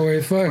 Yeah. güey,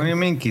 What do fuck. you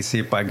mean que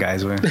sí pa'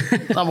 guys, güey?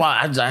 No, well,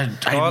 I Todas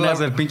las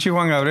never, del pinche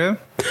Juan Gabriel.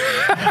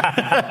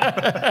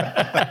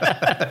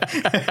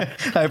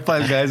 Ay, pa'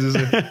 guys. Ese.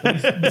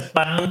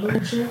 Disparando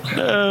and shit.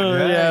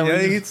 Ya we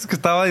dijiste que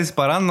estaba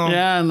disparando.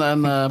 yeah,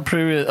 and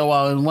previous,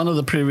 in one of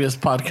the previous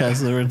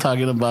podcasts, they were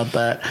talking about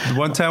that.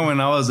 One time when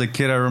I was a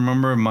kid, I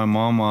remember my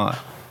mom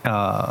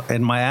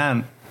and my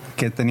aunt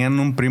que tenían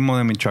un primo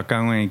de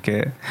Michoacán, güey,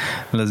 que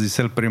les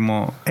dice el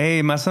primo,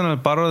 hey, me hacen el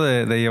paro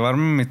de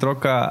llevarme mi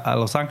troca a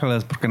Los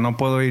Ángeles porque no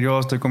puedo ir yo,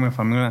 estoy con mi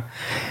familia.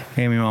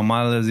 Y mi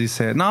mamá les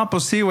dice, no,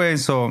 pues sí, güey.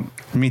 So,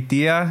 mi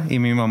tía y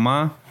mi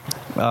mamá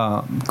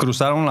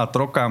cruzaron la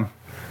troca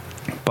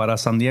para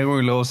San Diego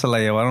y luego se la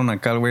llevaron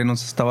acá el güey. No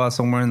sé, estaba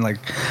somewhere in like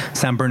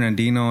San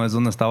Bernardino, es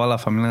donde estaba la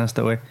familia de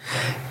este güey.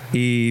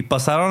 Y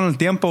pasaron el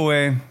tiempo,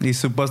 güey, y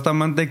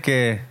supuestamente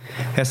que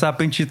esa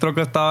pinche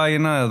troca estaba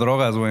llena de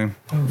drogas, güey.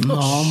 No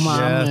Ya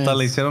mames. hasta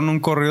le hicieron un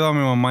corrido a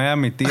mi mamá y a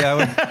mi tía,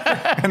 güey.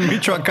 En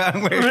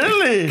Michoacán, güey.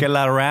 Really? Que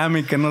la Ram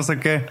y que no sé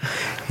qué.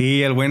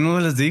 Y el güey no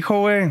les dijo,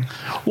 güey.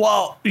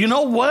 Well, you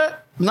know what?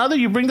 Now that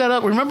you bring that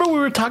up, remember we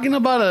were talking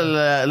about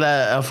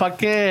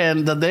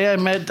fucking the day I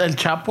met El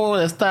Chapo,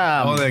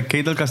 esta... Oh, de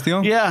Kate del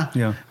Castillo? Yeah.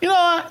 Yeah. You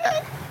know,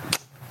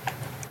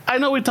 I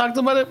know we talked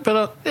about it,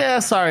 but yeah,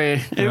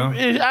 sorry.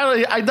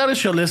 Yeah. I doubt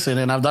she'll listen,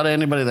 and I've doubt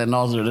anybody that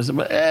knows her listen,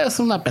 but es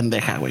una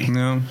pendeja, güey.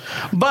 Yeah.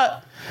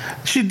 But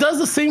she does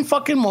the same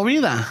fucking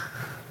movida.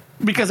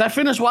 Because I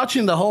finished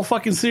watching the whole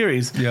fucking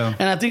series. Yeah.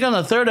 And I think on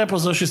the third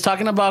episode, she's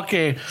talking about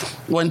que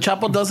when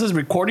Chapo does his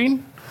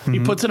recording, he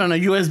puts it on a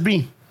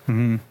USB.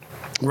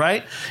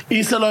 Right?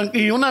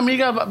 Y una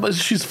amiga,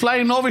 she's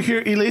flying over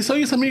here, y le dice,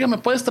 oye, esa amiga, ¿me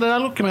puedes traer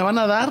algo que me van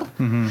a dar?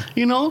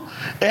 You know?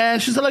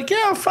 And she's like,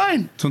 yeah,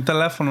 fine. Es un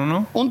teléfono,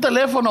 ¿no? Un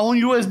teléfono,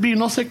 un USB,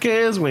 no sé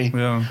qué es, güey.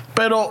 Yeah.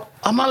 Pero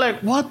I'm like,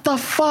 what the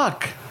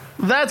fuck?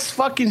 That's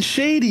fucking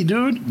shady,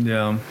 dude.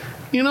 Yeah.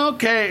 You know,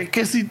 que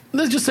si,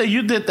 let's just say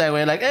you did that,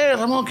 way. Like, hey,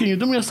 Ramon, can you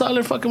do me a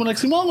solid fucking, like,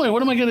 Simón, güey,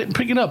 what am I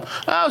picking up?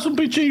 Ah, es un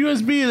pinche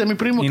USB de mi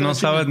primo. Y que no la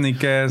sabes chinga. ni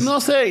qué es. No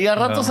sé, y al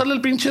rato Yeah. sale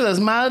el pinche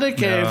desmadre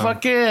que Yeah.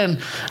 fucking,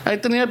 ahí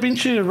tenía el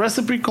pinche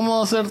recipe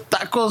cómo hacer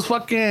tacos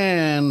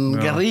fucking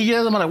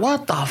guerrillas. I'm like,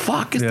 what the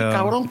fuck, este Yeah.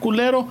 cabrón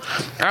culero.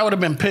 I would have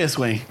been pissed,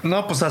 güey.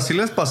 No, pues así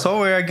les pasó,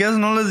 güey. I guess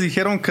no les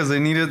dijeron because they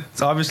needed,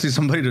 obviously,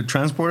 somebody to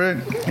transport it.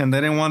 And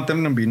they didn't want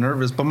them to be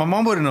nervous. But my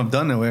mom wouldn't have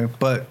done it, güey.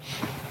 But...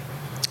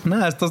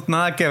 Nada, esto es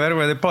nada que ver,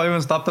 güey. They probably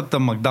even stopped at the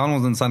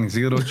McDonald's en San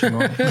Isidro,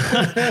 chingón.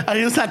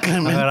 Ahí en San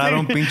Clemente. Agarraron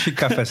un pinche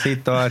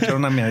cafecito, a echar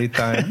una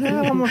miadita.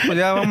 Vamos, pues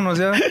ya, vámonos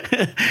ya.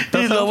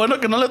 Y lo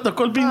bueno que no le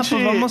tocó el Ah, pinche...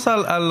 pues vamos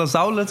a los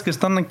outlets que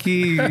están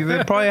aquí.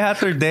 They probably had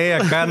their day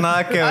acá,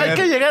 nada que Hay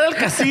que ver. llegar al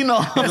casino.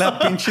 La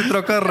pinche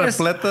troca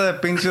repleta de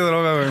pinche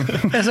droga,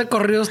 güey. Ese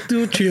corrido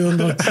estuvo chido,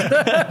 ¿no?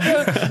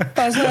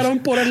 Pasaron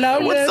por el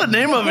What's the outlet.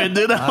 name of it,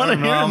 dude? I I want to don't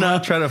know, hear I'm now.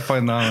 gonna try to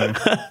find out,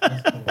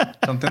 güey.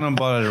 Something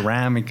about a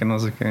Ram y que no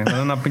sé qué.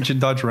 Era una pinche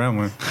Dodge Ram,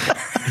 güey.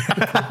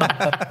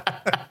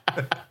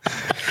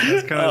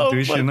 That's kind of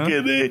douchey, ¿no?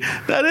 fucking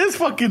A. That is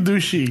fucking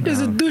douchey.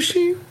 Is it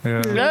douchey?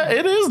 Yeah. Yeah,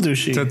 it is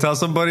douchey. To tell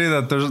somebody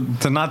that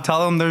to not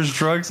tell them there's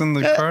drugs in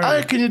the car.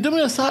 Ay, can you do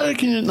me a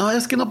solid? No,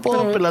 es que no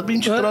puedo, la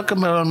pinche troca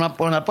me la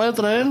puede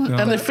traer.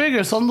 And they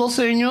figure, son 12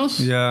 años.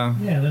 Yeah.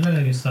 Yeah, they're not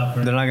gonna get stopped.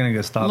 Right? They're not gonna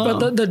get stopped. No.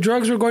 But the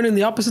drugs were going in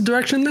the opposite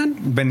direction then?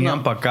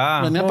 Venían para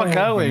acá. Venía para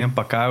acá, güey. Venían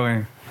para acá,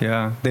 güey.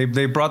 Yeah.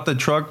 They brought the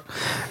truck.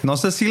 No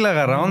sé si la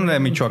agarraron de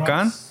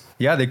Michoacán.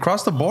 Yeah, they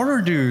crossed the border,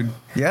 dude.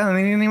 Yeah,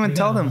 they didn't even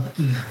tell them.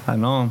 I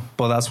know.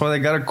 But that's why they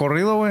got a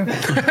corrido, güey.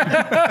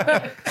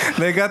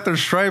 They got their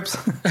stripes.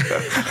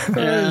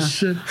 Yeah. Oh,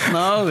 shit.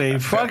 No, güey.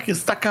 Fuck,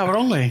 está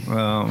cabrón, güey.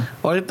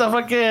 Ahorita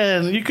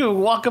fucking, you could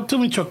walk up to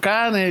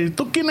Michoacán y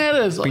 ¿tú quién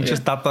eres? Oye, Pinche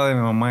tata de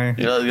mi mamá.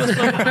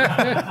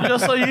 yo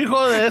soy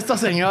hijo de esta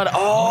señora.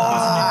 Oh,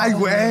 Ay,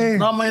 güey.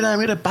 no,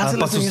 mire, pásale,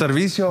 Para su señor.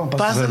 servicio.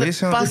 Para su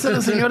servicio. Pásale,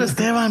 señor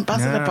Esteban,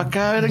 pásale Yeah. para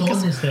acá, a ver en qué.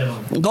 ¿Dónde, Esteban?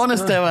 Don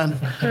Esteban.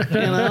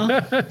 You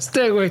know?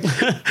 Stay away.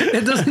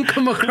 It doesn't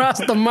come across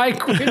the mic,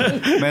 güey.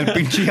 El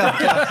pinche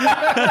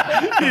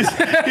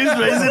He's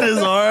raising his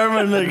arm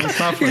and like.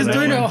 not for He's them,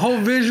 doing güey. a whole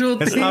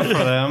visual It's thing. not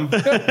for them.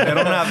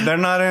 They're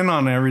not in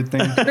on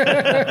everything.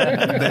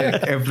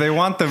 If they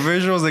want the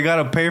visuals, they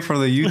gotta pay for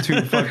the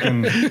YouTube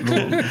fucking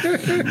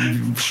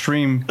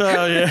stream.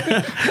 Oh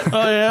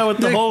yeah, with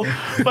the whole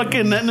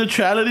fucking net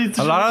neutrality.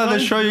 A lot of the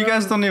show you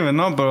guys don't even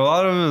know, but a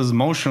lot of it is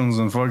motions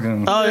and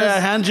fucking Oh yeah,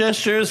 hand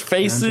gestures,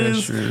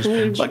 faces.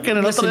 gestures. Fucking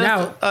el otro Missing día.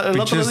 out. El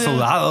otro pinches día.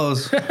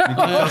 sudados. You can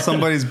tell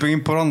somebody's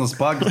being put on the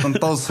spot que están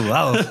todos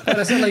sudados.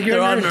 That's it, like you're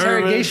They're all in an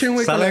interrogation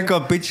with Salen like,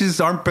 con pinches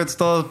armpits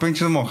todos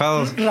pinches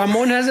mojados.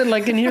 Ramon has it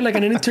like in here, like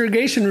an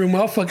interrogation room,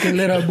 all fucking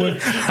lit up, boy.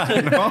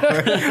 I know,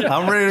 güey.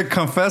 I'm ready to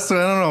confess to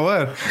I don't know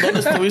what. ¿Dónde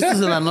estuviste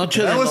en la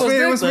noche That del was me,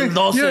 it was me. del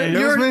 12?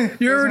 It was me.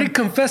 You're already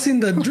confessing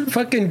the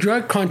fucking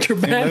drug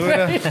contraband.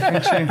 right?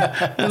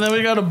 And then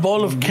we got a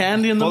bowl of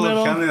candy in the Bowl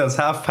middle. of candy that's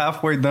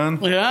halfway done.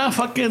 Yeah,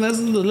 fucking this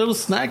is the little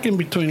snack in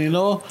between, you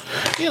know.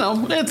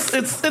 It's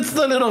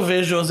the little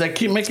visuals that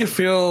make it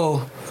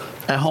feel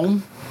at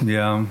home.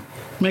 Yeah.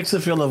 Makes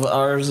it feel of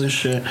ours and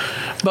shit.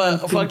 But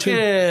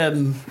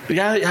fucking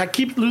yeah, I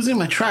keep losing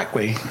my track,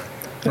 güey.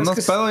 ¿Andas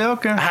pedo ya o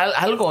qué?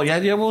 Algo, ya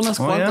llevo unas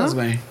Oh, cuantas,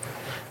 yeah? güey.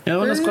 Ya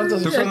llevo unas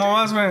cuantas. ¿Tú cómo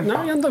vas, güey?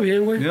 No, ya ando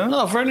bien, güey. Yeah?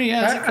 No, Fernie,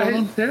 ya, ese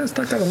cabrón. Ya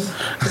está cabrón.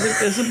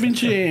 Ese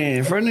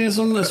pinche Fernie es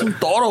un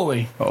toro,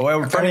 güey. Oh,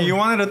 wait, Fernie, you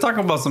wanted to talk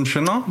about some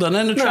shit, no? The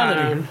net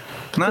neutrality.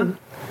 No?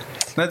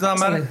 That's not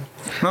matter?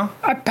 No?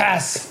 I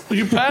pass.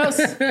 You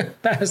pass?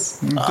 Pass.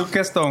 ¿Tú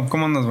qué esto?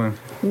 ¿Cómo andas, güey?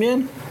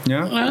 Bien.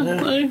 Yeah?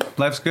 Hey.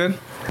 Life's good?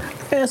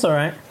 It's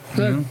alright.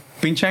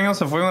 Pinche año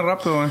se fue muy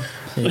rápido, güey.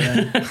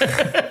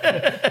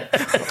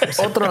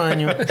 Otro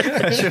año.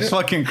 That shit's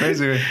fucking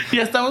crazy, güey.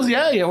 Ya estamos,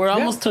 yeah, we're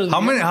almost to.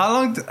 How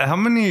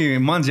many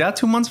months? Yeah,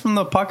 2 months from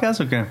the podcast,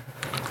 or qué?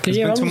 ¿Qué It's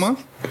been 2 llevamos?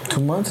 months?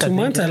 2 months. 2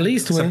 months at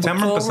least, güey.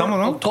 September empezamos,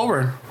 ¿no?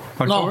 October.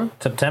 October?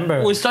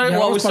 September. We started. Ya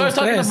Well, we vamos para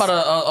started los talking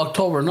tres. about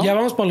October, ¿no? Ya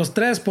vamos por los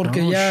 3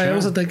 porque Oh, ya shit.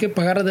 vamos a tener que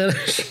pagar de...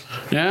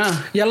 Yeah.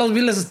 Ya los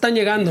biles están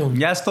llegando.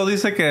 Ya esto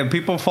dice que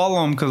people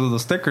follow him because of the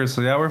stickers,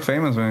 so yeah, we're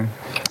famous, man.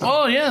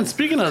 Oh yeah. And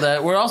speaking of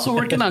that, we're also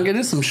working on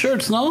getting some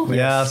shirts, no?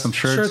 Yeah, some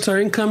shirts. Shirts are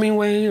incoming,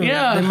 way.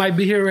 Yeah. They might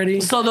be here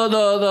already. So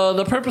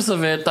the purpose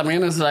of it, I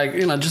mean, is like,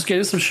 you know, just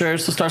getting some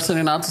shirts to start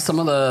sending out to some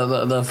of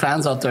the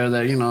fans out there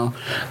that, you know,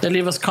 they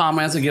leave us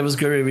comments, they give us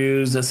good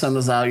reviews, they send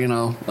us out, you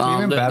know.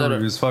 Even they- bad they-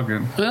 reviews, fuck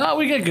it. Yeah,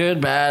 we get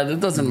good, bad. It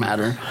doesn't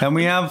matter. And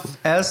we have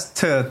S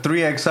to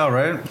 3XL,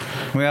 right?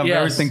 We have Yes.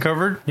 everything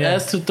covered.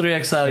 S to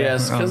 3XL,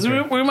 yes. Because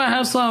Okay. we might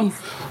have some,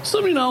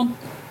 you know,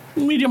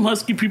 medium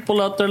husky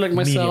people out there like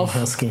Medium myself.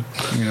 husky.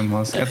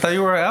 I thought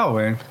you were L,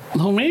 way.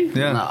 Who, me?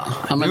 Yeah. No,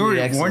 I'm You in were,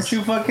 the X's. weren't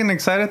you fucking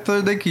excited the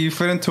other day? Can you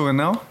fit into it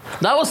now?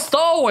 That was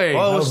Stowaway.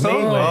 Oh, it was was me, so?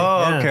 way.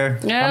 Oh, Yeah. okay.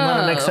 Yeah, I'm not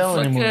an XL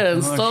anymore. fucking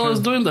Oh, Stow shit. was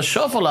doing the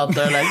shuffle out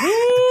there, like,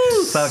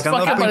 woo! Sacando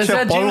Fucking pinche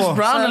parecía James polvo.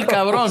 Brown, el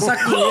cabrón.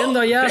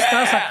 Sacudiendo ya,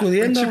 está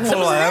sacudiendo.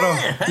 Polvadero.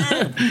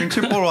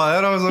 Pinche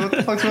polvadero. What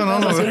the fuck's going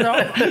on, güey?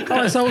 No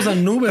le echamos a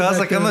nube. Estaba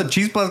güey, sacando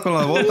chispas con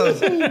las botas.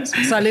 que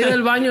Salir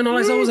del baño, no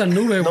le echamos a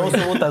nube, No güey. uso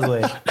botas,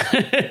 güey.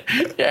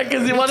 Yeah,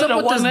 because he wanted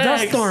up a with this 1X.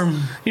 dust storm?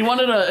 He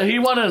wanted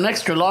an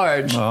extra large.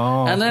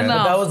 Oh, and then okay.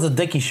 But that was the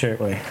Dickie shirt,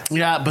 way.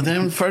 yeah, but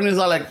then Fernie's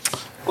all like,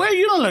 "Wait,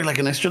 you don't look like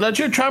an extra large.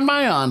 Here, try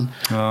my on."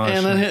 Oh,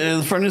 and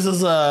then Fernie's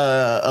is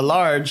a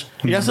large.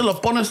 Y ya se lo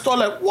pone todo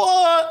like,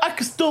 "What? I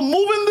can still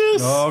move in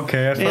this?" Oh,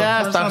 okay. I thought,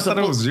 Yeah, I thought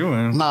it was you,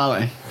 man. No,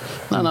 way.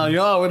 No,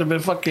 yo would have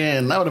been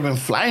fucking. I would have been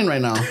flying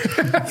right now.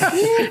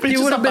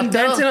 You would have been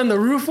dancing on the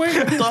roof, güey.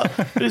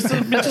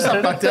 Pinche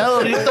zapateado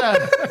ahorita.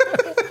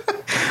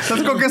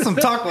 Let's go get some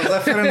tacos. I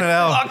fit in it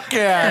out. Fuck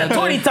yeah.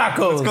 20 Let's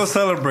go tacos.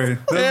 celebrate.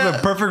 This is the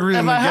perfect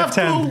reason If to I get have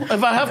 10. to,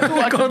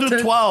 I could do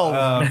 12.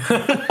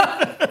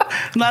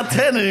 Not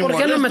 10 anymore. ¿Por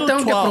qué no me Let's do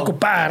tengo que 12.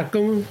 preocupar?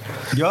 ¿Cómo?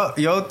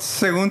 Yo,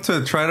 según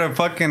to try to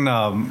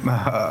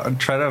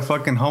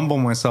fucking humble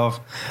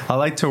myself, I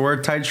like to wear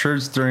tight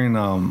shirts during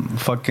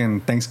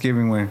fucking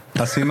Thanksgiving, way.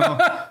 Así no,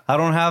 I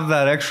don't have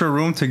that extra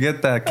room to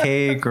get that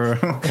cake or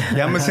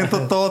ya me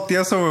siento todo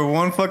tieso with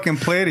one fucking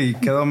plate y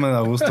quedo me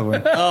da gusto,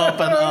 güey. Oh,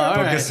 but all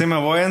Porque right. si me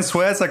voy en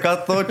sweats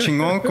acá todo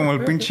chingón como el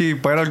pinche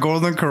para ir al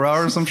Golden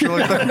Corral or some shit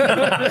like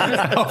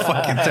that. I'll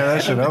fucking tear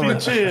that shit up, güey.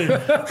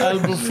 Pinche al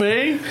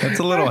buffet. It's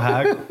a little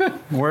hack.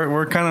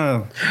 We're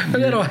kind A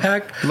little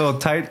hack. of a little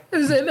tight.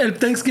 El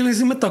Thanksgiving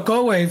sí me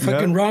tocó, güey.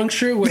 Fucking Yeah. wrong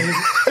shirt, güey.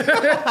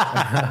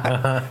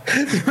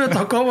 Sí me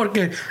tocó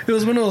porque it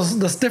was one of those,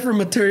 the stiffer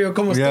material,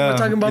 como we were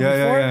talking about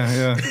before.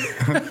 Yeah.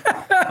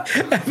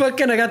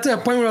 Fucking, I got to the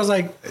point where I was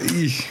like,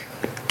 Eesh.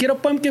 quiero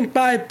pumpkin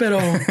pie, pero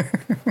I'm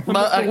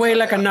But gonna wait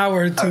like an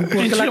hour or two.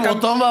 Porque Pinche la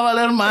botón va a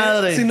valer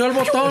madre. si no, el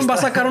botón va a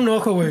sacar un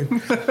ojo, güey.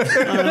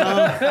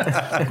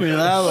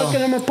 Cuidado.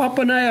 Fucking, I'm gonna pop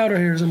an eye out of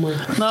here somewhere.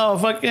 No,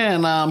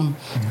 fucking.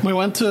 We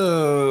went to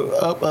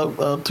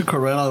up to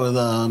Corona with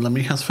La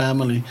Mija's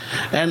family,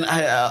 and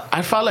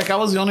I felt like I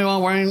was the only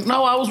one wearing.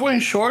 No, I was wearing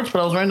shorts,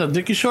 but I was wearing the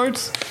Dickie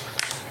shorts.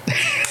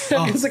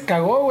 Que se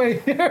cagó, güey.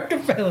 ¿Qué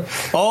pedo?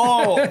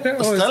 Oh,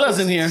 Stella's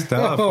in here.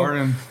 Stella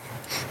farting.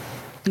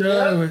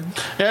 No, güey.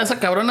 Yeah, esa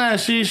cabrona,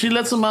 she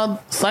lets him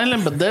out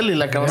silent but deadly,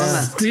 la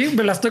cabrona. Sí,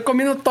 me la estoy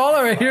comiendo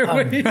toda, güey.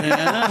 Güey.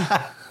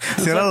 Yeah.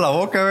 Cierra la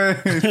boca, güey.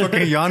 He's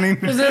fucking yawning.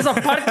 Pues there's a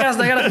podcast,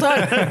 I gotta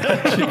talk.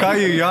 She caught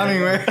you yawning,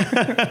 güey.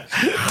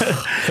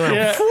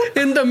 Yeah.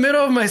 In the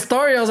middle of my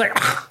story, I was like,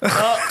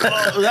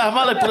 Yeah,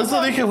 vale, por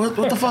eso dije,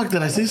 what the fuck,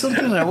 did I say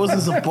something I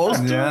wasn't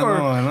supposed to? Yeah, or,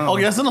 no, I know. o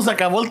ya se nos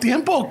acabó el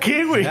tiempo, o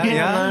qué, güey?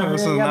 Yeah,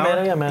 so Ya now-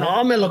 mero, ya mero.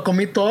 no, me lo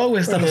comí todo, güey.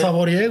 Hasta lo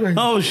saboreé, güey.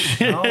 Oh,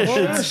 shit.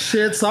 Oh,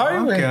 shit, sorry,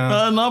 güey.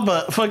 Okay. No,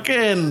 but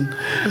fucking,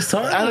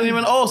 Sorry. I don't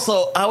even. Oh,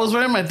 so I was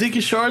wearing my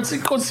Dickie shorts y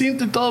con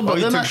cinto y todo. But Oh,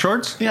 you then took I-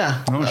 shorts?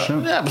 Yeah. Oh,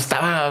 shit. Yeah, pues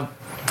estaba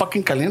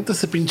fucking caliente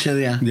ese pinche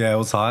día. Yeah, it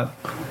was hot.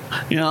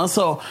 You know,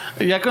 so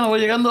ya cuando voy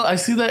llegando, I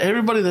see that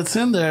everybody that's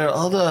in there,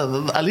 all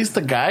the at least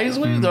the guys,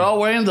 güey, they're all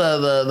wearing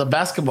the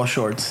basketball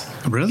shorts.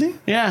 Really?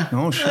 Yeah.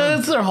 Oh, shit.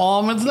 It's their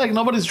home. It's like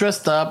nobody's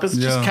dressed up. It's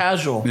just Yeah.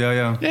 casual.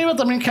 Yeah. Yeah, iba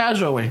también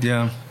casual, güey.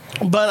 Yeah.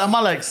 But I'm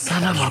all like,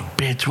 son of a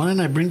bitch, why didn't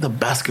I bring the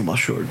basketball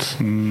shorts?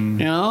 You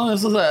know,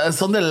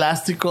 son de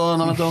elástico,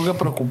 no me tengo que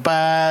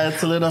preocupar.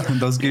 It's a little, It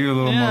does give you a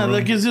little yeah, more that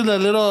room. gives you the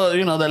little,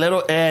 the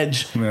little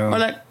edge. Yeah. Or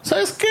like,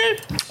 ¿sabes qué?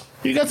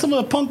 You got some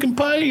of the pumpkin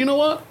pie, you know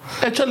what?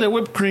 Échale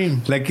whipped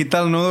cream. Le quita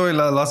el nudo y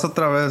la hace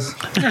otra vez.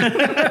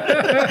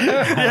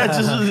 Yeah,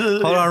 just,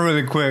 Hold on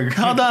really quick.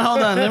 hold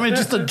on. Let me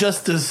just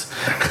adjust this.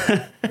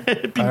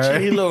 Pinche All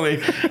right. hilo, güey.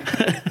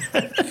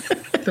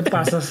 Te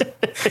pasas.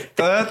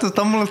 Todavía te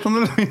está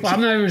molestando el pinche.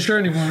 I'm not even sure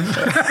anymore.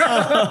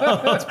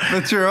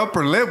 That's your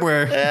upper lip,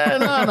 güey.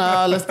 No,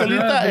 la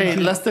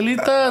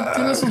Estelita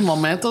tiene sus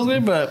momentos, güey,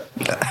 but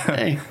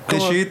hey,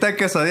 Did she eat that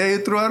quesadilla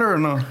you threw at her or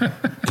no?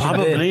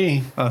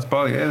 probably. That's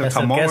probably it. Es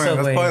el Jamón, güey. queso,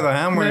 That's güey. probably the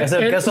ham, güey. Es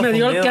el queso Me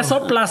dio el fundido.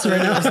 queso plus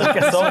right now. Es el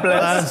que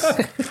soplas.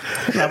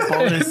 La El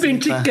pobrecita.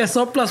 pinche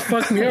queso plus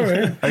fuck me,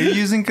 güey. Are you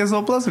using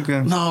queso plus o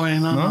qué? No, güey,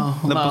 no.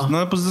 ¿No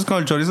le pusiste con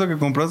el chorizo que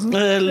compraste?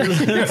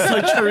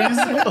 Soy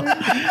chorizo.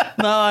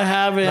 No, I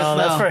haven't. No,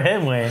 that's for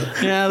him, güey.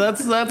 Yeah,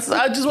 that's.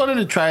 I just wanted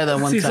to try that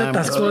one Sí, se time.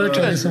 atascó de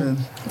chorizo.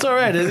 It's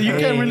alright. You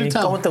can't really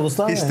tell. ¿Cómo te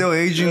gustó? He's güey? still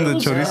aging the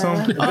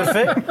chorizo. Good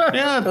fit?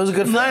 Yeah, It was a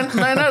good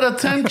 9 out of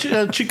 10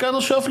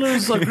 Chicano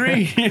shufflers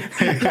agree.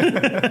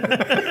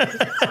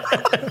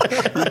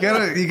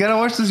 You gotta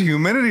watch this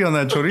humidity on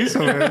that chorizo,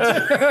 güey.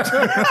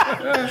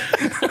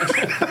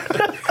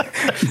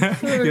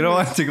 You don't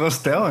want to go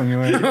stale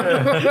anyway. They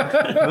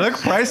look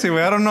pricey,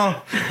 güey. I don't know.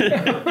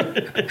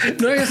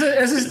 No,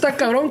 ese está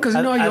cabrón, because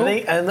you know yo.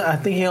 I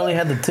think he only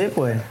had the tip,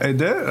 güey. It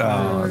did?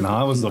 Oh,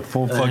 no, it was the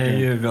full There fucking.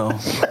 you go.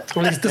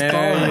 Listo es There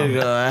todo. you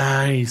go.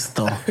 Ahí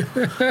está.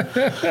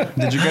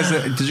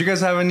 Did you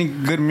guys have any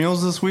good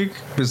meals this week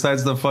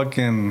besides the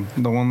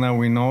one that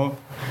we know of?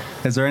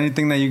 Is there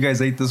anything that you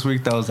guys ate this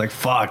week that was like,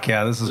 fuck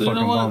yeah, this is You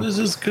fucking know what? bomb? This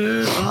is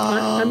good.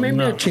 I made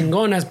me a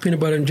chingón as peanut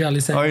butter and jelly Oh,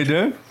 sandwich. you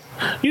did?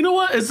 You know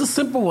what? It's the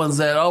simple ones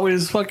that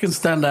always fucking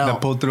stand The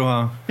out. pull through,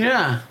 huh?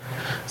 Yeah.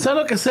 Sea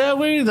lo que sea,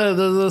 güey,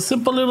 the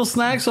simple little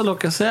snacks o lo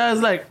que sea,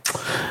 is like,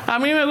 a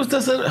mí me gusta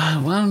hacer,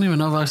 well, I don't even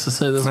know if I should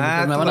say this,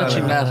 Nah, porque me van a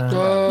chingar.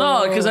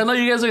 No, because I know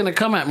you guys are going to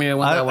come at me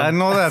with that one. I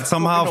know that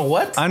somehow. You know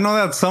what? I know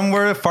that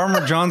somewhere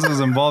Farmer John's was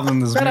involved in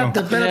this meal.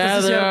 Espérate, Yeah,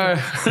 sí, they cierto. are.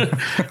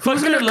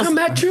 Who's gonna come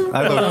at you?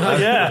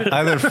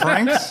 Either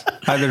Frank's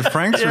or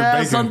Yeah,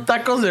 bacon. son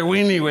tacos de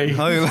Winnie, güey.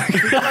 Oh, you like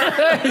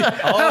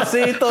Oh,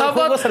 sí, todo el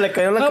jugo se le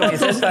cayó la How about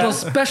camiseta. those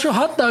special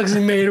hot dogs he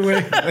made,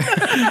 güey?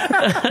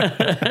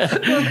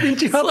 Los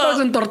pinche hot dogs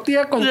en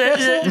tortilla con Yeah,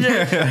 queso.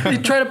 yeah, You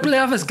try to play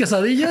off as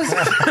quesadillas.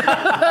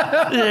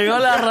 Llegó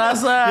la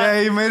raza.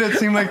 Yeah, he made it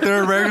seem like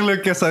they're regular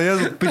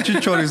quesadillas, pinche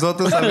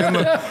chorizotes saliendo.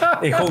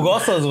 Y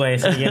jugosos, güey.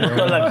 Se llenó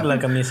toda la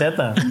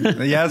camiseta.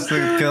 Ya se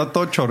quedó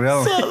todo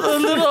chorreado.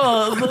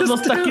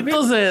 Los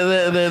taquitos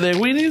de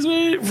Winnie's,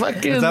 güey.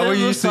 Fucking. Is that what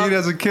you they're used to eat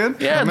as a kid?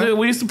 Yeah, Man. dude,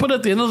 we used to put it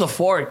at the end of the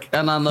fork.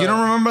 And on the. You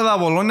don't remember la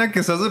Bologna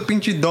que se hace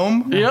pinche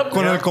dome? Yep.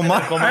 Con el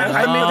comal.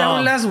 I made that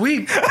one last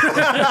week.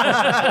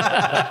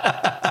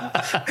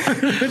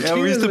 Yeah,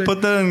 we used to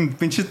put that in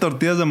pinche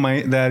tortillas de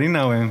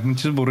harina, güey.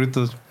 Pinches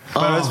burritos.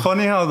 But it's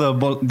funny how the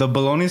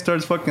bologna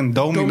starts fucking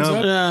doming Domes up.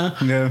 up? Yeah.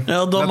 Yeah.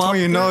 It'll dome That's up.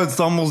 when you know it's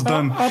almost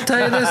done. I'll tell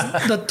you this: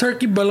 the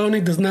turkey bologna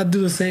does not do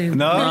the same.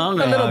 No? a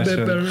little Ah, bit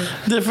shit.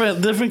 better.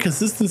 Different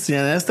consistency.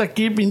 And esta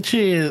aquí,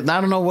 pinche,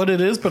 I don't know what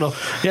it is, pero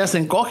ya se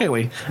encoge,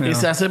 güey. Y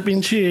se hace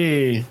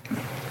pinche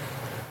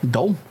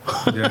dome.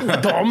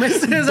 Dome,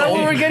 is that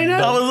what we're getting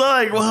at? I was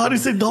like, well, how do you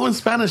say dome in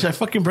Spanish? I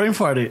fucking brain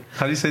farted.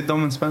 How do you say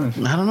dome in Spanish?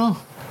 I don't know.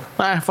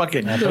 Fuck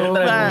it.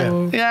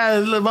 No. Yeah,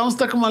 vamos a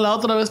estar como la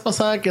otra vez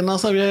pasada que no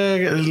sabía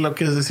lo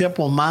que decía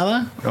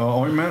pomada.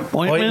 Oh, ointment?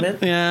 Ointment?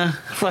 Yeah.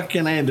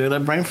 Fucking A, dude. I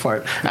brain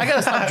fart. I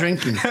gotta stop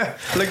drinking.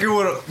 Look at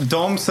what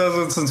dome says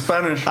it's in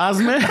Spanish.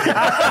 Hazme.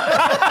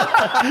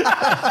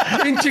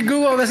 Pinche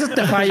Google a veces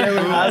te falla,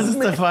 güey.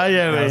 Hazme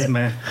falla, güey.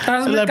 Hazme.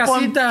 Hazme Le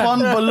casita. pon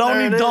bologna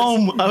There it is.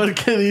 dome. A ver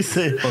qué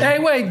dice. Hey,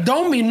 güey,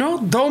 Domi, ¿no?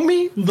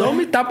 Domi,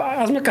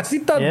 hazme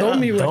casita, Yeah,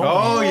 Domi, güey. Domi.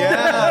 Oh,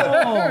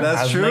 yeah.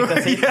 That's Hazme true.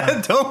 casita.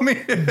 Yeah, dome.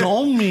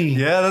 Domi.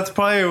 Yeah, that's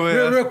probably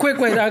what. Real quick,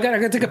 wait, I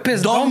gotta take a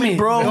piss. Domi,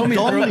 bro. Domi.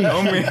 Domi.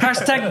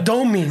 Hashtag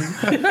Domi.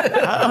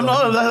 I don't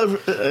know.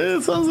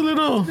 It sounds a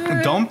little.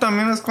 Dome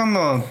también es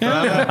cuando te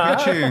da la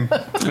pinche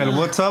el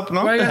WhatsApp,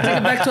 ¿no? Right, I gotta take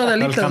it back to El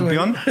Adelitas, güey.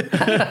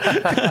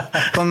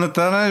 campeón. Cuando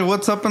te dan el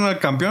WhatsApp en el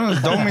campeón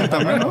es Dome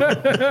también, ¿no?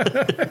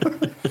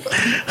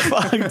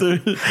 Fuck,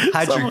 dude.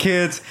 Hide your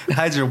kids,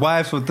 hide your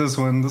wives with this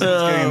one. This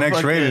one's getting fuck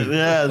X-rated. it.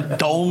 Yeah,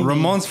 Domi.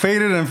 Ramon's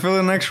faded and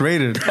feeling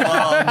X-rated.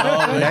 Oh,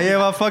 no. Ya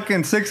lleva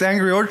fucking 6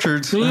 Angry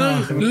Orchards.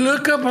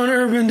 Look up on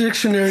Urban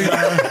Dictionary.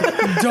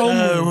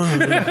 Domi.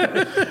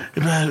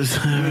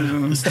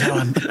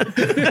 Esteban.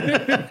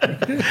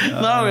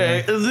 No,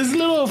 way. This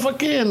little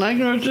fucking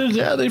Angry Orchards,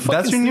 yeah, they fucking.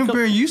 That's your new sneak up-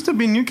 beer. Used to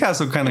be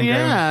Newcastle kind of guy.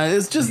 Yeah,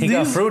 it's just He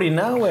got these. fruity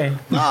now, güey.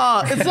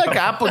 No, it's like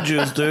apple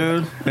juice,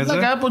 dude. It's Is like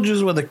it? apple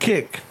juice with a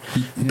kick.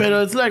 But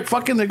it's like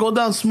fucking, they go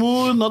down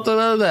smooth. No te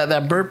da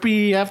that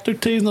burpy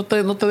aftertaste. No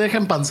te deja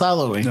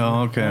empanzado, güey.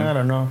 Oh, okay. I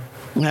don't know.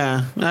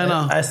 Yeah, I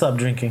know. I stopped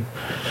drinking.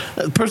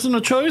 Personal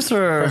choice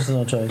or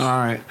Personal choice. All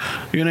right,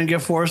 you didn't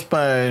get forced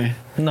by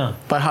No.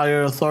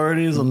 higher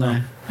authorities on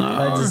that.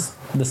 I just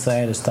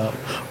decided to stop.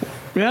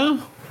 Yeah,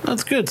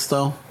 that's good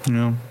still.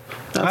 Yeah.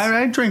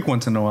 I drink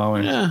once in a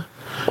while. Yeah.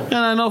 And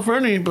I know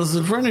Fernie, pues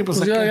Fernie,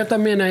 pues Yo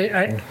también,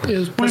 it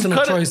was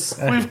personal choice.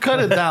 We've cut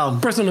it down.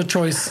 Personal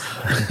choice.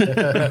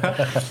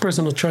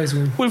 Personal choice,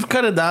 man. We've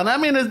cut it down. I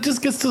mean, it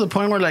just gets to the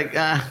point where like,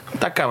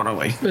 está cabrón,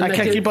 güey. I Like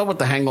can't it- keep up with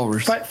the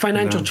hangovers.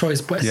 Financial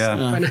choice, pues. Yeah.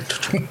 Financial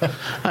choice.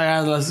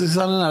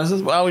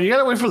 Well, you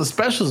gotta wait for the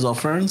specials, though,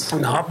 Ferns.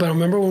 No, but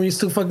remember when we used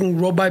to fucking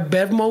roll by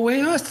Bevmo,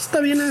 güey? Esta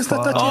está bien, esta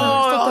está chida,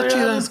 Oh, esta está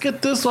yeah, chida. let's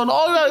get this one.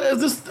 Oh, yeah, is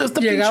this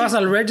the Llegabas pinche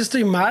al register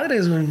y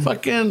madres, güey.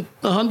 fucking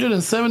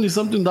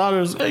 $170-something.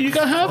 Hey, you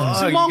got half.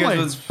 Oh, you Simón, guys güey.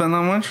 would spend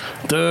that much?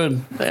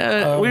 Dude,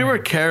 we were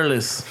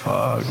careless.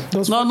 Fuck.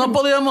 No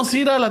podíamos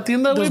ir a la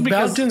tienda, Those güey,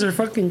 because Belgians are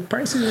fucking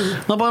pricey,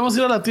 güey. no podemos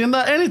ir a la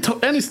tienda,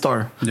 any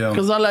store. Yeah.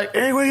 Because they're like,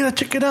 hey, we gotta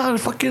check it out.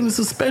 Fucking, it's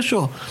a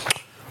special.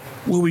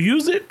 Will we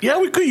use it? Yeah,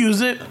 we could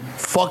use it.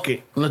 Fuck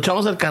it. Le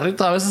echamos el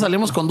carrito. A veces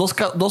salimos con dos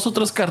o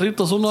tres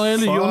carritos. Uno él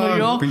y uno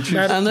yo. Pinche-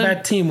 And then,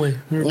 Bad team, güey.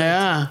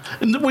 yeah.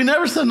 And we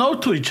never said no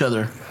to each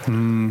other.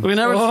 We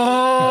never.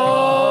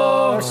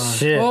 Oh,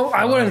 Shit. oh,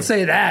 I wouldn't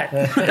say that.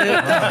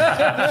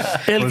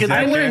 El que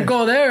I tiene, wouldn't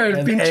go there. El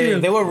Hey, pinche.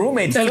 they were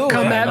roommates They'll too.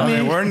 come right? at No,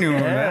 they me. weren't you.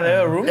 Yeah, they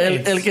were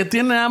roommates. el que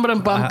tiene hambre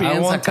en pan I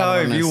piensa, won't tell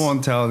if cabrones. you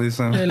won't tell,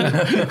 dicen.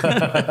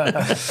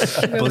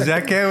 Pues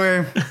ya que,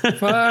 güey.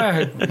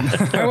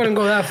 Fuck. I wouldn't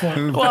go that far.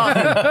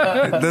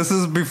 This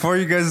is before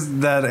you guys,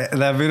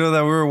 that video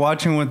that we were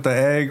watching with the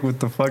egg, with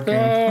the fucking...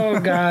 Oh,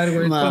 God,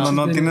 güey. Cuando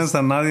no tienes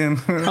a nadie.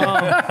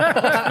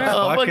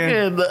 Oh,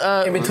 fucking,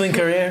 In between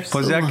careers.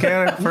 Pues ya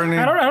que, Fernie.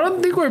 I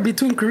don't think we're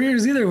between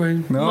careers either,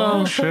 güey.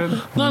 No, shit.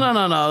 no.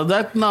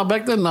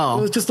 Back then, It no.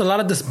 was just a lot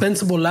of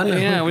dispensable lana.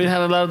 Yeah, we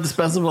had a lot of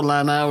dispensable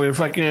lana. We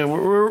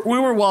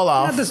were well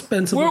off. Not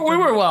dispensable. We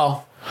were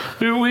well.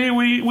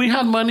 We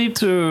had money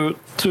to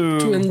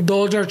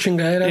indulge our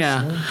chingaderas.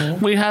 yeah.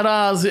 We had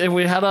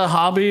a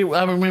hobby.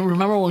 I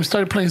remember when we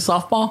started playing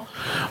softball.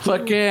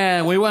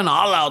 Fucking, we went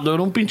all out, dude.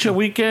 Un pinche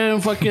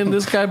weekend. Fucking,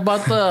 this guy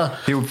bought the.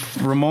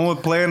 Ramon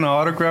would play in the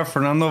autograph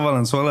Fernando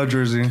Valenzuela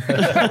jersey.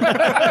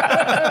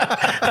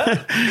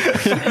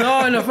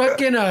 No, en la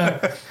fucking.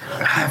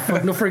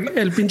 Fuck, no forget.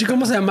 El pinche,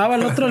 ¿cómo se llamaba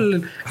el otro?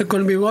 El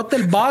con bigote,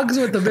 el Boggs,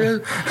 güey,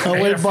 también.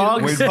 Wade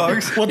Boggs. Wade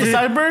Boggs. With the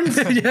sideburns?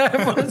 Yeah,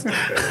 pues.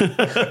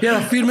 He had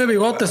a firme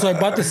bigote, so I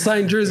bought the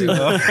signed jersey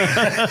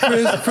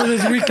güey, for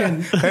this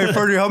weekend. Hey,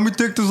 Fernie, help me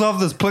take this off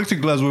this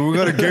plexiglass. We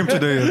got a game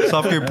today at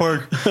Southgate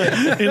Park.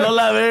 You know,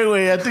 la ve,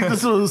 güey. I think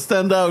this will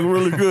stand out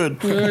really good.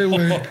 Ay,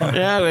 güey.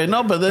 Yeah, güey.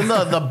 No, but then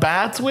the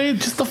bats, güey,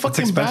 just the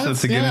fucking expensive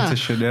bats. to get into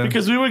shit, yeah.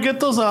 Because we would get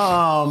those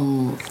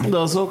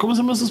 ¿cómo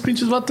se llaman esos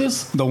pinches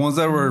bates? The ones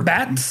that were...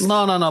 Bats?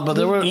 No, but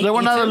they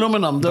were not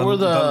aluminum. They were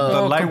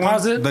the light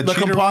composite? ones, the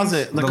cheater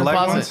composite. ones, The light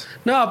composite. ones.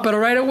 No, but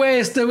right away,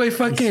 este güey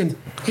fucking.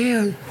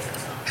 Yeah.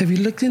 Have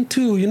you looked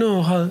into,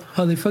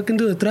 how they fucking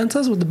do the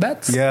tranzas with the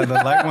bats? Yeah, the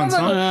light ones,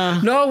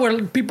 huh? No,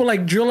 where people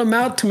like drill them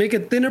out to make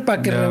it thinner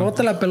para que Yeah.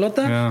 rebote la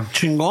pelota. Yeah.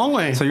 Chingón,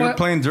 güey. So you were What?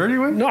 playing dirty,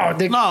 güey? No,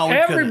 No, we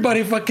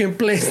everybody fucking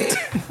plays.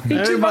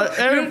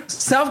 Everybody-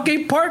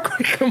 Southgate Park,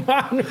 come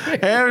on.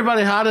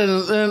 Everybody had it,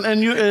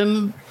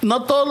 and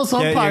not todos los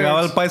Yeah,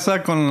 llegaba el umpires.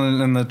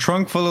 paisa in the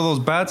trunk full of those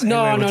bats. No.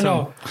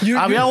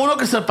 Había uno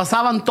que se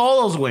pasaban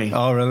todos, güey.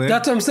 Oh, really?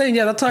 That's what I'm saying.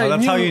 Yeah, that's how Oh, I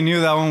that's knew. how you knew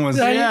that one was...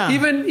 Like, Yeah.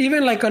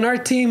 Even like on our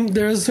team,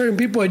 there's certain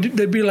people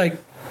they'd be like,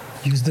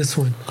 use this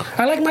one.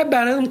 I like my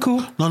bat. I'm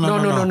cool. No. No,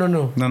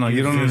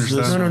 you don't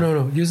understand.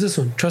 No. Use this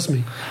one. Trust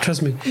me.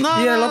 No,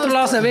 y del no, otro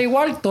lado se ve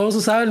igual. Todos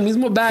usaban el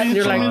mismo bat. And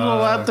you're like, mismo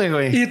bate,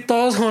 güey. y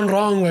todos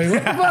jonrón, güey.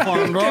 What the fuck?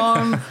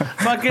 Jonrón,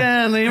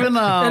 fucking, even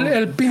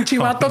El pinche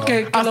vato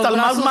que hasta los el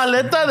más brazos-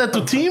 maleta de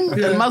tu team,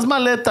 el más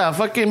maleta,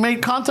 fucking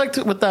made contact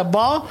with that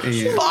ball.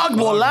 Fuck,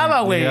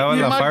 volaba, güey. Llegaba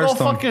You la might go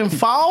Firestone. fucking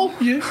foul,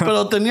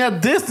 pero tenía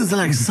distance.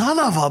 Like, son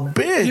of a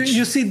bitch.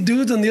 You see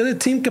dudes on the other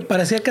team que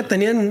parecía que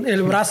tenían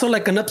el brazo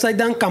like an upside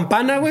down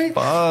campana, güey.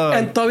 Fuck.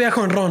 And todavía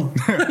jonrón.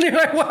 You're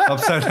like, what?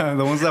 Upside down,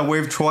 the ones that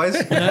wave twice.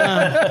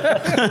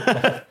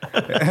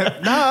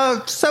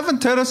 Nah,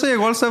 710, ese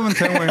llegó al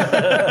 710, güey.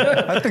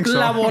 I think so.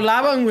 La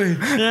volaban, güey.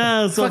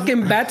 Yeah, so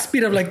Fucking bat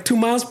speed of like 2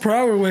 miles per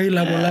hour, güey.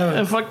 La volaban.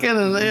 and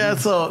fucking yeah,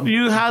 so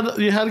you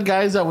had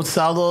guys that would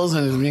sell those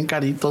and it's bien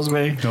caritos,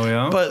 güey. Oh,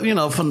 yeah? But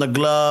from the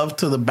glove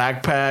to the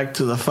backpack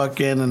to the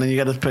fucking, and then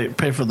you got to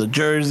pay for the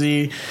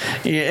jersey.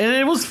 Yeah, and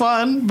it was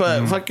fun,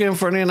 but fucking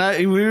Fernie and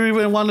I, we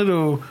even wanted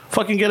to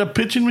fucking get a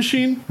pitching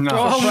machine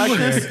No. for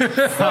practice.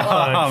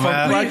 Oh,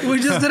 man. We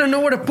just didn't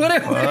know where to put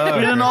it. We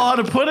didn't know how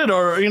to put it,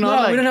 or No,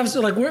 like, we didn't have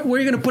like where are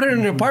you gonna put it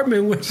in an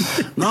apartment?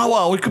 güey? no,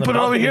 well, we could put it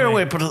over balcony, here,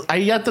 güey. güey. Pero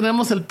ahí ya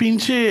tenemos el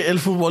pinche el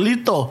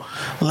futbolito.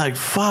 Like,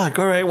 fuck,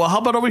 all right. Well, how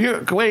about over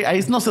here? Wait,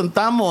 ahí nos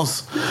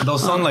sentamos.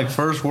 Those sound like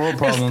first world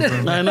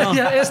problems. man. I know.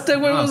 Yeah, este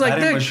güey was like,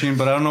 Batting "Dick." machine,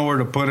 but I don't know where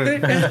to put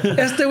it.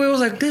 Este güey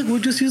was like, "Dick, we'll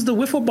just use the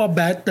wiffle ball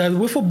bat, the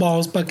wiffle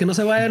balls, para que no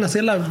se vayan a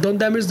hacer don't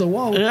damage the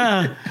wall."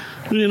 Yeah.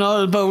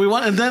 But we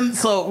want, and then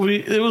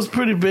it was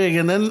pretty big,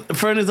 and then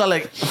Fernie's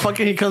like,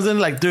 fucking, he comes in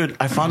like, dude,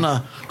 I found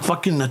a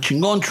fucking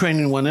chingón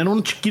training when era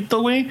un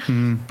chiquito, güey.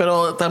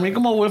 Pero también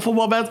como güey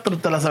football bat,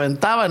 te las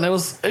aventaba, and it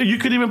was you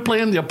could even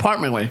play in the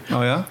apartment, güey.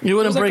 Oh yeah. You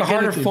wouldn't It was like break a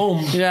harder anything.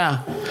 foam. Yeah,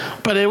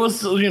 but it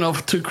was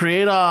to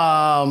create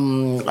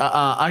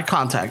eye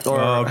contact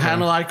or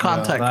handle eye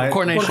contact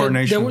coordination.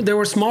 Coordination. They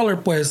were smaller,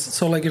 pues.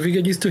 So like if you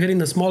get used to hitting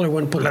the smaller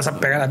one, pues las a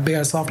pegar that big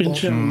ass softball.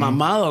 Pinche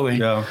mamado, güey.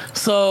 Yeah.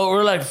 So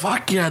we're like,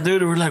 fuck yeah,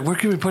 dude. We're like, where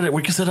can we put it?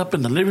 We can set up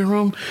in the living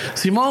room.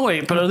 Simón,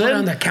 güey. Pero Put it then,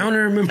 on the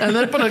counter, remember? and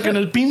then, pero con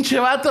el pinche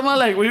vato, man,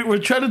 like, we're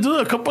trying to do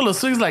a couple of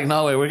swings. Like,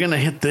 no, way, we're going to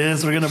hit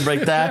this. We're going to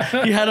break that.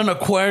 He had an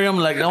aquarium.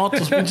 Like, no,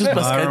 tus pinches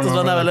pesquetos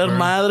van a valer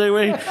madre,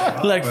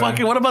 güey. Like,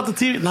 fucking, what about the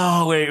TV?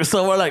 No, wait.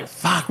 So we're like,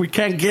 fuck, we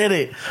can't get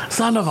it.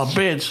 Son of a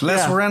bitch.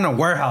 Let's Yeah. rent a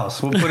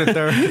warehouse. We'll put it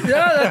there.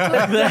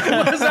 Yeah,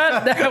 that was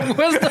that.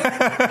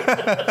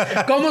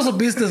 ¿Cómo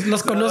supiste?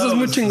 Los conoces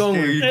muy chingón,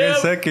 güey. You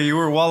guys said que you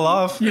were well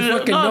off. You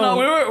fucking know. No,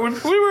 we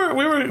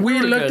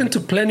were looked good. into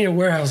plenty of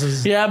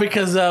warehouses. Yeah,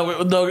 because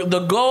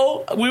the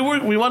goal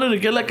we wanted to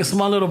get like a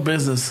small little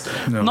business,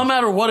 no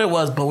matter what it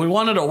was, but we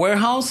wanted a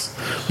warehouse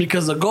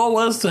because the goal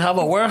was to have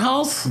a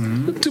warehouse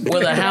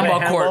with a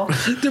handball court.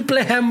 To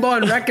play handball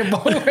and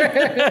racquetball.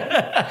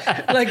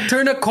 Like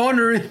turn a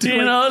corner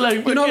into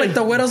like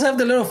the widows have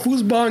the little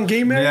foosball and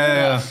game area.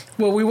 Yeah.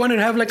 Well, we wanted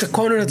to have like a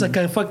corner that's like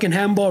a fucking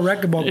handball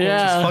racquetball court.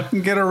 Yeah.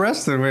 Fucking get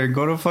arrested, wait.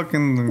 Go to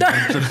fucking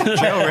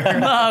jail, wait.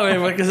 No,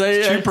 wait, because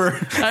cheaper.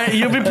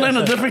 You'll be playing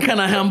a different kind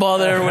of handball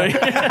there, wait. A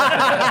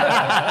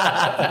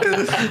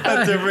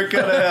different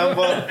kind of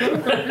handball.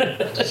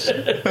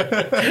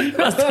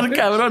 Va a estar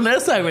cabrón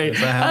esa, güey.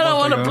 I don't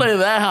want to play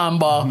that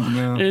handball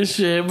and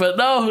shit. But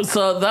no,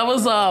 so that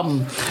was,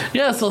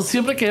 so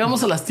siempre que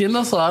íbamos a las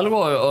tiendas o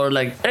algo, or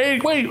like, hey,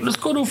 wait, let's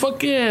go to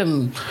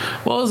fucking,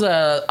 what was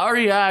that,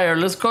 REI, or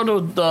let's go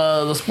to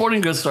the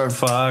sporting goods store.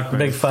 Fuck, man.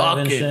 Big Five Fuck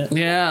and it. shit.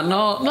 Yeah,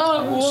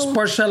 no.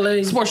 Sports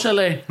Chalet. Sports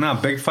Chalet. Nah,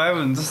 Big Five,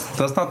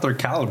 that's not their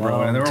caliber,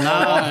 man. They were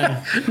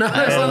No.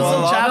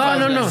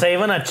 Se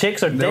iban a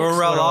Chicks or Dicks were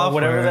well or off,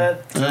 whatever man.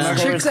 that.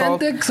 Chicks and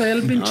Dicks,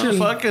 el pinche.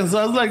 Fucking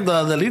sounds like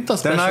the Delito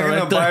special. They're not gonna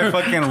right buy there.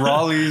 fucking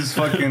Raleigh's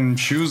fucking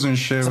shoes and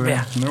shit, man.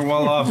 Yeah. They're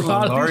well off.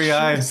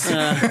 REI.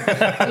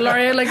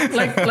 Laura,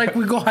 like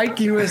we go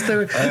hiking with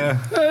Yeah,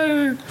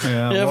 Yeah,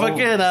 well,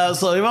 fucking,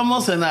 so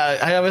íbamos en,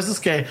 hay a veces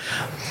que,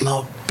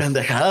 no,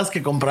 pendejadas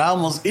que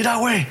comprábamos. Mira,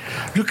 güey,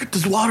 look at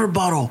this water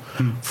bottle.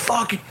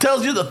 Fuck, it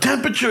tells you the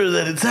temperature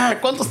that it's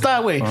at. ¿Cuánto está,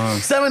 güey?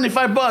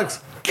 $75.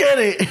 Get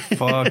it.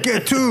 fuck.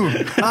 Get two.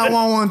 I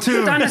want one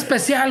too. Tan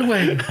especial,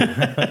 güey.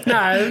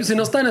 Nah, si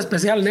no es tan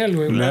especial, Nel,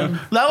 güey. Yeah.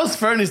 That was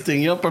Fernie's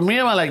thing, yo. For me,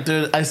 I'm like,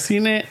 dude, I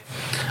seen it.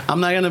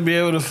 I'm not gonna be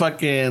able to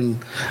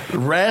fucking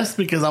rest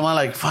because I'm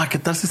like, fuck, ¿qué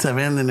tal si se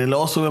venden? Y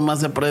luego sube más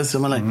de precio.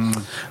 I'm like,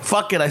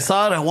 fuck it, I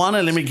saw it, I want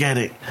it, let me get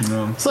it.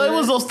 No. So it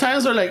was those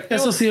times where like,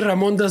 Eso sí,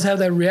 Ramon does have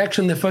that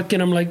reaction. The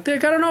fucking, I'm like,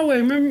 Dick, I don't know,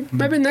 güey.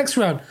 Maybe next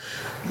round.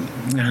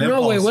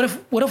 No, güey. What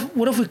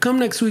if we come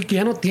next week?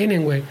 Ya no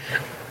tienen, güey.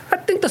 I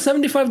think the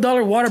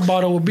 $75 water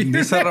bottle will be here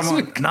Dice next Ramon,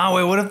 week. nah,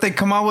 wait, what if they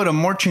come out with a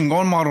more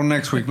chingón model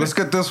next week? Let's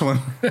get this one.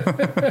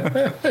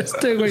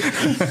 Güey.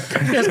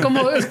 Es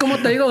como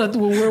te digo that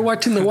when we're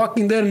watching The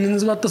Walking Dead and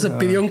this vato se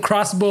pidió un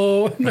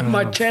crossbow, una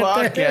machete.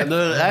 fuck yeah,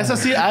 dude. Esa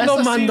sí, Lo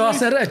esa mandó a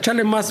sí, hacer,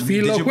 echarle más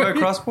filo, Did you buy a güey.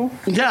 crossbow?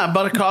 yeah, I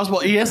bought a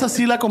crossbow. Y esa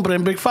sí la compré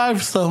en Big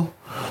Five, so.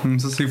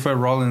 Eso sí fue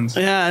Rollins.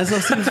 Yeah,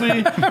 esa sí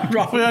fui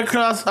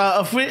across.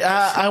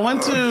 I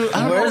went to.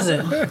 I don't Where know. is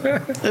it?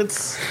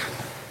 It's.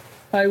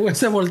 Ay, güey,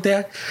 se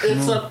voltea.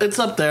 It's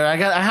up there. I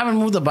haven't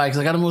moved the bikes.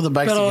 I gotta move the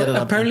bikes Pero to get it up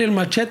there. apparently el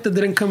machete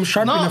didn't come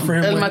sharp No, enough for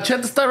him, el güey.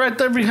 machete está right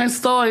there behind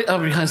Stoy.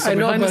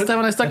 Behind but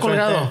Esteban está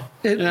colgado.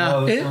 It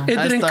Ahí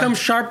didn't está. come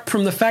sharp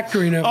from the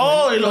factory enough.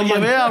 Oh, y lo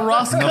llevé a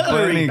Ross No puede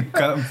Cutlery. ni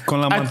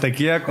con la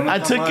mantequilla. Con I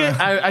esa took it.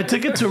 madre. I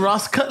took it to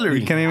Ross Cutlery.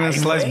 You can't even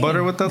slice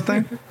butter with that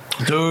thing?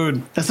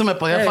 Dude, eso me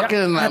podía Hey,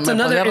 fucking. that's Me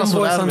another podía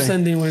invoice rasurar, I'm güey.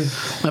 sending, güey.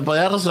 Me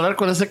podía rasurar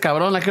con ese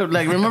cabrón. Like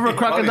remember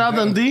Crocodile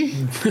Dundee?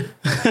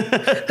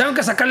 Tengo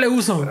que sacarle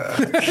uso.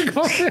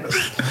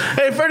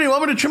 Hey, Fernie,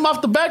 want me to trim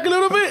off the back a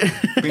little bit?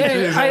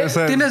 Hey,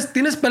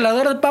 ¿tienes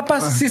pelador de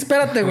papas? Sí,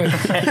 espérate, güey.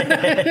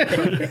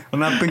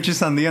 Una pinche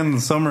sandía in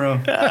the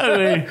summer. Yeah,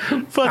 güey.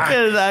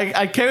 Fucking,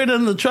 I carried it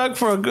in the truck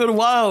for a good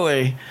while,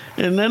 way.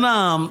 And then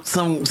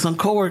some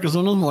coworkers,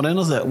 unos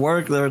morenos at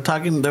work, they were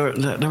talking. They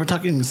were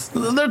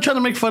trying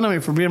to make fun of me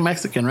for being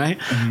Mexican, right?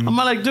 I'm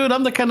like, dude,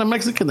 I'm the kind of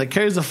Mexican that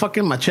carries a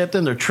fucking machete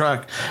in their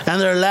truck,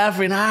 and they're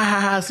laughing,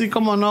 así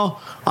como no.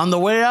 On the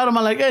way out, I'm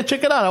like, hey,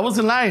 check it out, I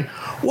wasn't lying.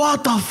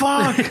 What the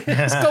fuck?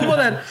 Es como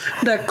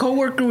that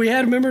coworker we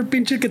had. Remember,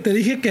 pinche, que te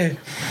dije que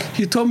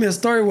he told me a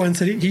story once.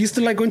 That he used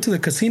to like going to the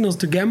casinos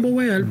to gamble,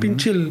 güey. El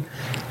pinche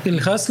el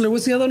hustler.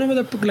 What's the other name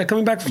of the, like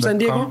coming back from San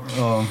Diego?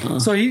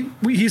 So he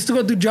used to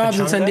go do jobs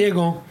in San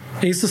Diego.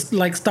 He used to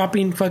like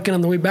stopping fucking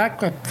on the way back,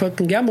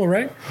 fucking gamble,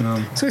 right?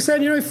 So he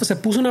said, se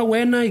puso una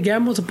buena y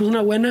gamble, se puso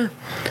una buena,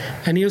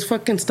 and he was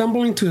fucking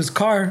stumbling to his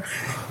car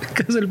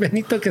because el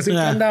Benito que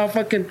siempre andaba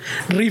fucking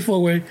rifo,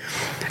 güey.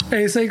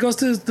 And so he goes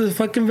to the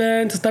fucking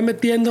van, se está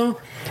metiendo,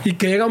 y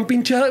que llega un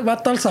pinche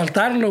vato al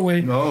saltarlo,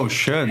 güey. Oh,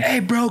 shit. Hey,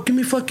 bro, give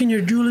me fucking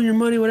your jewelry, your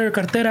money, whatever,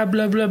 cartera,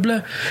 blah, blah,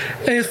 blah.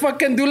 And his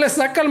fucking dude le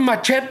saca el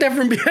machete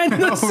from behind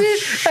the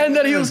seat, and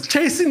then he was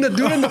chasing the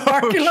dude in the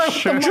parking lot.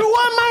 With the You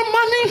want my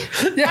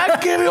money? Yeah. I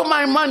give you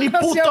my money, Así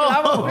puto.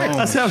 hablaba, güey.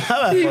 Así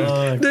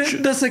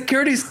hablaba. The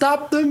security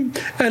stopped them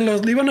and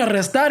los iban a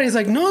arrestar. He's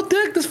like, no,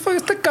 dick,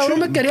 este cabrón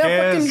me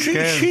quería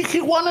fucking.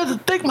 He wanted to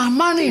take my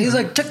money. He's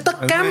like, check the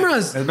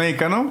cameras. ¿Es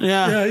mexicano?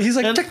 Yeah, he's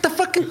like, And- check the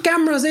fucking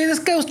cameras. Hey, this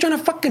guy was trying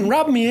to fucking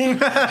rob me, eh?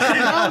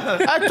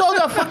 I told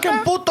that fucking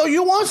puto,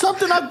 you want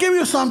something? I'll give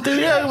you something.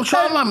 Yeah,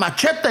 show him my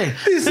machete.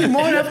 Y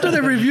Simón, after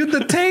they reviewed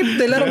the tape,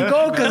 they let him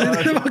go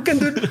because the fucking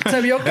dude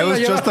se vio que It lo was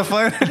llevaba.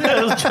 justified.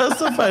 It was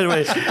justified,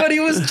 güey. But he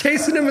was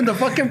chasing him in the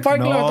fucking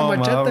parking lot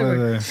with the machete,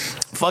 güey.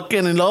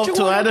 Fucking in love You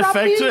to wanna add rob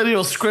effect me? to it. He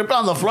was scraping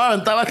on the floor,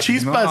 aventaba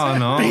chispas.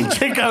 No.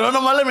 Pinche cabrón,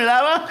 nomás le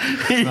miraba.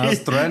 That's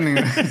threatening.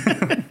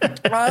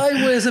 Ay,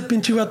 güey, ese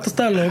pinche vato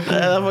está loco.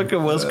 Yeah, that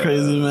fucking was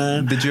crazy,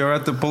 man. Did you ever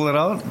have to pull it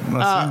out?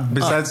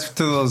 Besides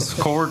to those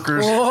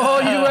coworkers. Oh,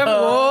 you ever?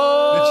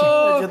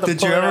 Oh,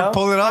 Did you ever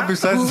pull it out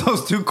besides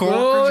those two oh,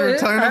 coworkers you were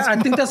telling us? I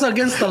think that's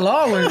against the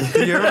law, güey.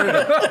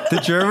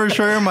 Did you ever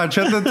show your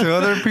machete to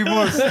other people?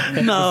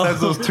 No.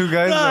 Besides those two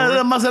guys? that No,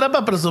 were- más era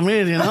para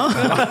presumir, you know?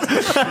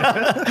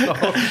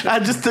 I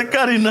just took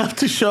out enough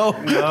to show.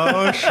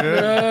 Oh,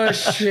 shit. Oh,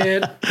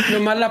 shit.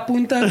 Nomás la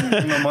punta.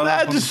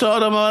 I just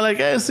showed him. I was like,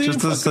 hey, see?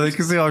 Just so they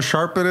can see how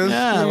sharp it is?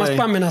 Yeah, Nomás güey.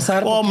 para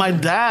amenazar. Oh, my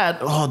dad.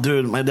 Oh,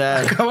 dude, my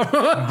dad.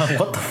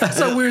 That's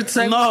a weird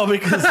segue. No,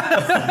 because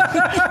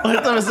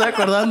ahorita me estoy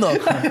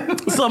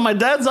acordando. So my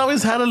dad's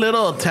always had a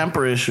little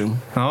temper issue.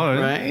 Oh,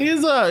 really? Right?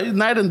 He's a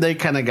night and day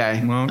kind of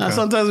guy. Okay.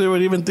 Sometimes we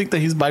would even think that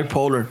he's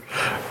bipolar.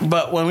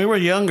 But when we were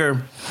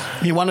younger,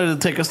 he wanted to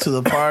take us to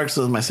the parks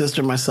with my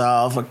sister,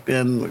 myself,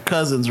 and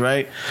cousins,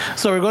 right?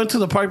 So we're going to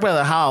the park by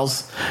the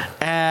house,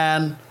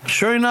 and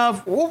sure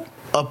enough, whoop,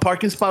 a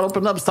parking spot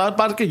opened up. Estaba el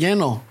parque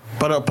lleno,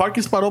 but a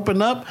parking spot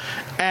opened up,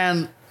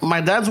 and my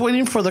dad's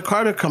waiting for the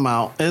car to come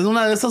out. Es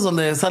una de esas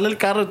donde sale el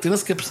carro,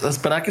 tienes que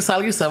esperar que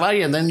salga y se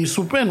vaya, and then you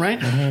swoop in, right?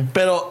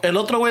 Pero el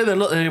otro way,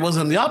 it was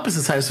on the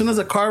opposite side. As soon as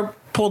the car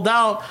pulled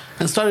out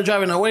and started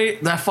driving away,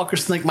 that fucker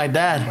snaked my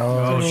dad.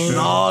 Oh, shit.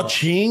 No,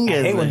 chingues.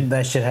 I hate güey. when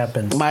that shit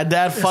happens. My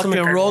dad fucking me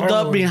rolled cagaron,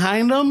 up güey.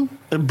 behind him,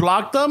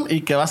 blocked him, y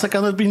que va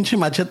sacando el pinche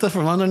machete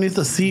from underneath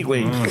the seat,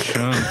 güey. Oh,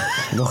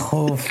 shit.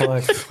 No,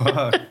 fuck.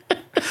 Fuck.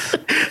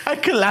 I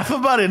can laugh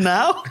about it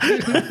now.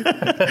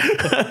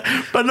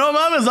 But no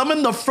mames, I'm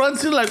in the front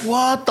seat like,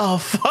 what the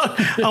fuck?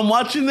 I'm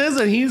watching this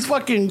and he's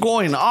fucking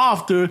going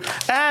off, dude.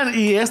 And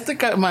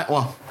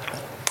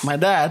my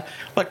dad,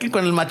 fucking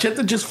con el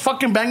machete just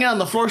fucking banging on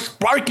the floor,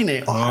 sparking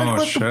it. Oh,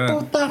 what shit. the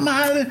puta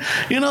madre?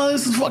 You know,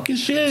 this is fucking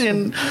shit.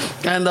 And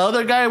the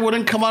other guy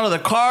wouldn't come out of the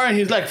car and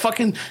he's like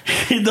fucking,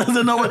 he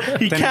doesn't know what,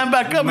 he can't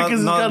back up because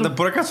he's got... de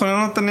pura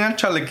casualidad no tenía el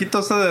chalequito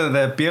ese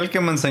de piel que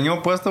me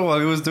enseñó puesto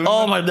while he was doing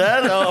Oh, it. my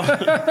dad? Oh.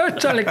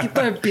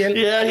 Chalequito de piel.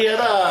 Yeah, he had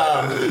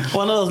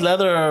one of those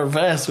leather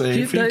vests, güey.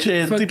 He-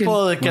 Pinche fucking-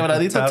 tipo de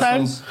quebradita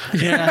time. tassels.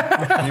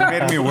 Yeah. You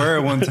made me wear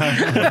it one time.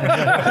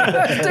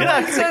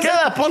 Mira, se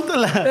queda,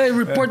 póntela. Hey,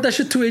 report that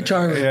shit to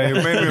HR. Yeah, you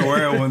made me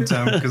wear it one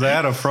time because I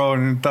had a fro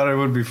and thought it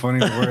would be funny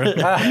to wear it.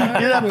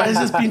 Mira,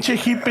 pareces pinche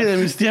hippie de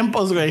mis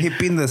tiempos, güey.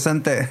 Hippie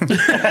indecente.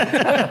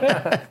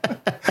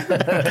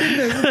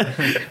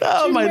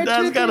 Oh, my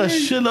dad's got a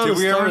shitload of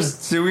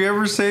stories. Did we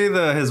ever say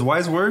his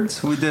wise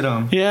words? We did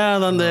Yeah,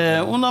 donde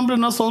un hombre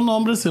no son un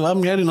hombre, se va a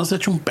miar y no se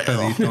echa un pedo.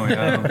 Oh,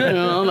 yeah. You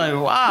know, like,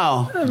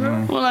 wow.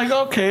 We're like,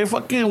 okay,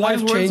 fucking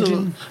wise words.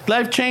 Life-changing.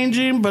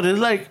 Life-changing, but it's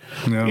like,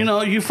 Yeah. you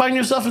know, you find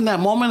yourself in that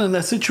moment, in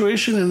that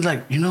situation, and it's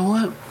like, you know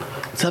what?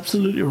 It's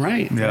absolutely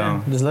right.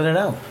 Yeah. Just let it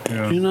out.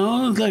 You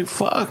know, it's like,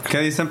 fuck.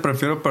 ¿Qué dicen?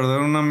 Prefiero perder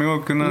un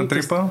amigo que una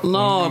tripa.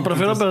 No,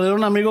 prefiero perder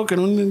un amigo que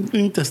un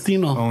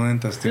intestino. O un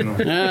intestino.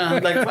 Yeah,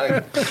 like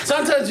fuck.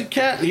 Sometimes you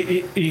can't.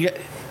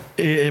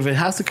 If it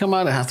has to come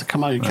out, it has to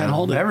come out. You can't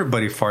hold it.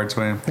 Everybody farts,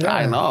 man.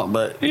 I know,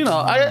 but you know,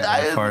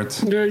 I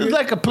Farts. it's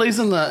like a place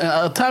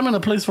a time and a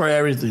place for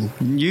everything.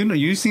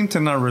 You seem to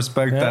not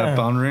respect that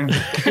boundary.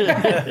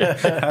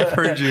 I've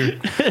heard you.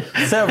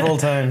 Several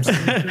times.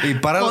 Y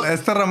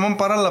este Ramón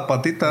para la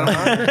patita, ¿no?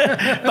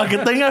 Para que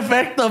tenga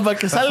efecto, para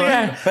que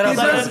salga.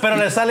 Pero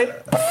le sale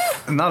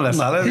No, le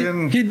sale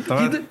bien. He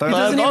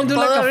doesn't even do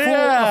like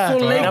a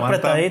full leg. bien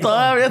apretadito.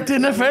 Todavía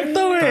tiene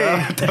efecto, güey.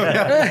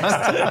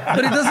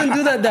 But he doesn't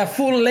do that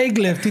full leg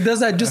lift. He does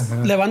that just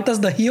levantas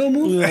the heel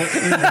move. and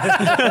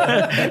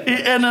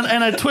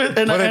I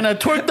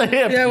twerk the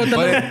hip. Yeah, with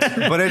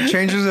the But it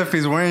changes if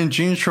he's wearing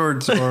jean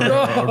shorts or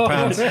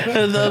pants.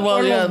 And then, well,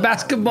 or yeah. los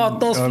basketball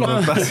toes Or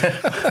flow.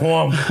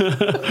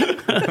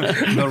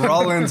 the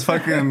Rollins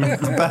fucking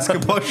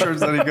basketball shorts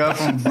that he got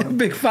from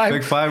Big Five.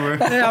 Big Five, right?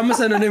 Yeah, I'm gonna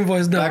send an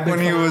invoice now. Back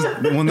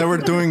when they were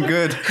doing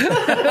good.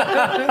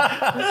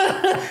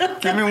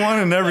 Give me one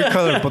in every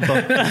color, puto.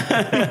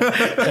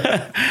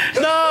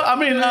 No,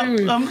 I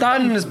mean,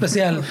 Tan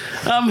especial.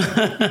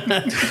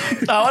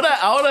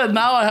 ahora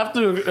now I have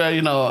to,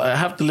 I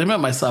have to limit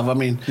myself. I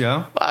mean,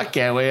 Yeah. fuck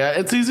yeah, way.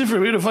 It's easy for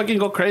me to fucking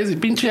go crazy.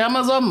 Pinche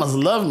Amazon must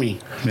love me.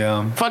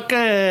 Yeah. Fucking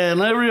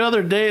every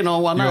other day, no,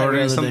 one You hour.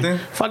 ordering Every other day.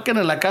 something? Fucking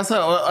en la casa.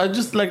 I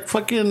just like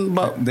fucking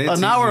about That's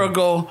an hour easy.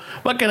 ago.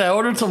 Fucking, I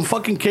ordered some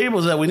fucking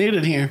cables that we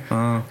needed here.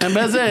 En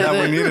vez de, Yeah,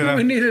 we needed them.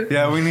 We needed-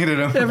 Yeah, we needed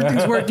them.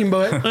 Everything's working,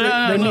 but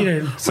they're no.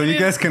 needed. So you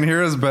guys can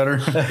hear us better.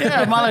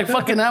 yeah, man, like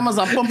fucking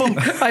Amazon. Boom, boom.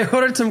 I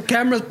ordered some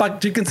cameras,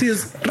 but you can see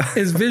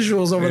his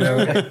visuals over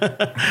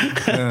there.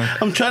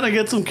 I'm trying to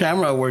get some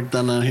camera work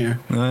done out here.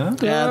 Yeah.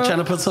 Yeah, I'm trying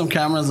to put some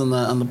cameras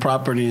on the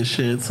property and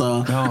shit.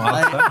 So No,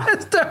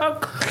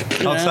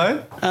 outside.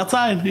 Outside?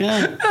 outside,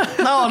 yeah.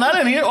 No, not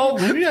in here. Oh,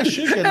 maybe I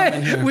should get them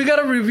in Hey, here. we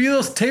gotta review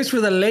those tapes for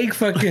the lake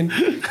fucking.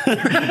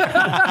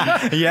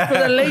 Yeah. For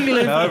the leg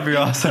lift. That would be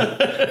awesome.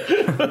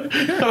 But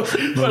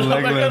I'm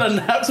leg not lift. gonna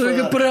nap So we for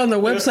can that. put it on the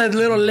website,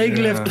 little leg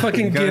Yeah. lift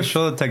fucking You gotta gift.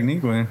 show the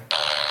technique, güey.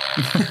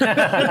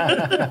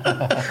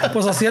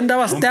 Pues así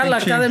andaba Stella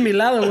acá de mi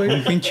lado,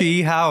 güey. Pinche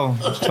E-how.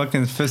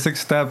 Fucking 6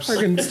 steps.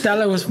 Fucking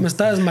Stella me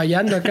está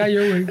desmayando acá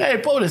yo, güey. Hey,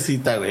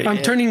 pobrecita, güey. I'm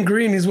turning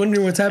green. He's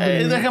wondering what's Hey,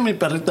 happening. deja a mi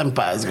perrita en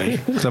paz, güey.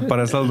 Se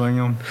parece al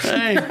dueño.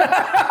 Hey,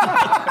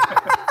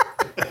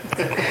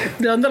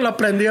 ¿De dónde lo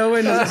aprendió,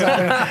 güey? No se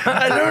sabe.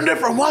 I learned it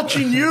from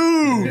watching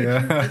you.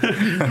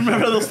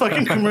 Remember those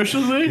fucking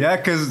commercials, güey? Yeah,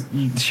 because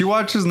she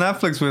watches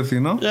Netflix with you,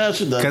 no? Yeah,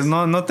 she does. Because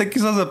no te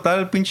quiso aceptar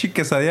el pinche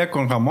quesadilla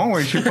con jamón,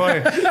 güey.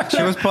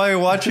 She was probably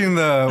watching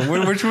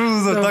which one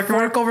was the The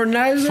documentary? fork over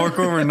knives. Fork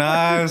Over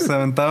Knives. Se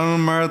aventaron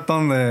un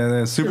maratón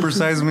de Super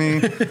Size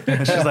Me.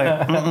 And she's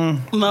like,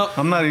 No,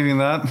 I'm not eating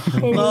that.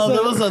 no,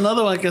 there was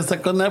another one que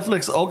sacó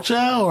Netflix,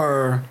 Okja,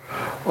 or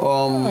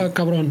Ah,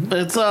 cabrón.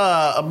 it's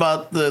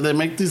about they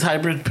make these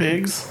hybrid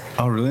pigs.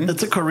 Oh, really?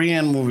 It's a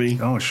Korean movie.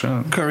 Oh,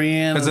 shit.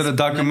 Korean. Is it a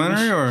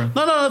documentary or?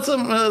 No, it's a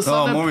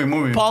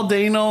movie. Paul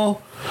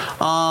Dano.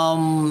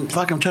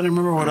 Fuck, I'm trying to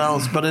remember what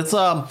else, but it's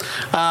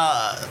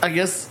I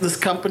guess this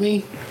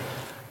company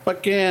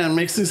fucking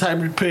makes these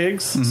hybrid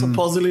pigs.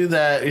 Supposedly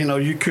that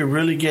you could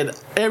really get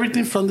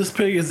everything from this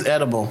pig is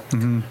edible.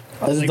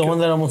 Is it the one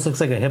that almost looks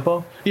like a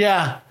hippo?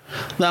 Yeah,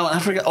 that one I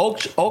forgot.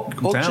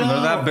 Okja,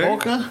 they're that big?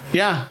 Okja?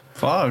 Yeah.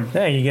 Fuck.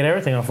 Yeah, you get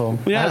everything off of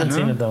them. Yeah. I haven't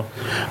seen it though.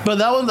 But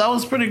that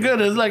one's pretty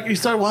good. It's like you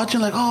start watching,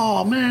 like,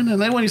 oh man,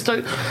 and then when you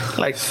start,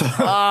 like,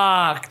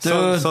 fuck,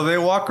 dude. So they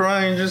walk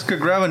around and you just could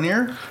grab an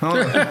ear? Oh,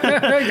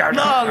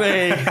 No,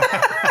 man.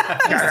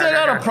 You still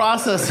gotta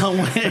process some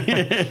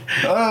way.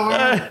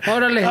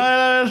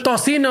 Órale.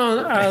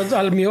 Tocino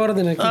al mi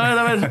orden aquí.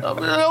 A ver.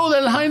 Oh,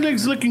 the hind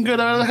leg's looking good.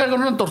 A ver, deja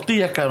con una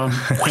tortilla, cabrón.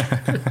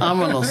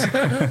 Vámonos.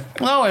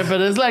 No, way,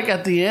 but it's like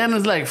at the end,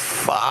 it's like,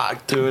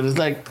 fuck, dude. It's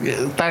like,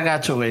 está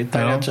gacho, güey. Está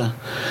No. gacho.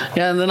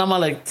 Yeah, and then I'm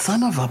like,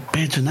 son of a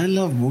bitch, and I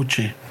love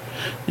buche.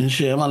 And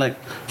shit, I'm like,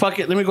 fuck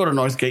it, let me go to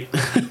Northgate.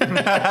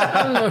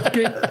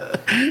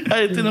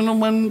 Ahí tienen un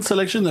buen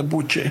selection de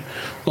buche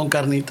con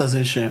carnitas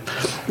and shit.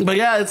 But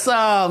yeah, it's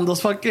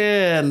those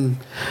fucking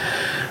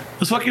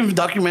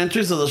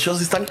documentaries of those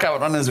shows están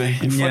cabrones,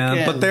 güey.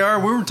 yeah, but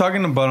we were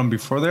talking about them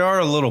before. They are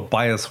a little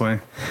biased, way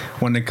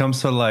when it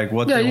comes to like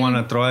what they want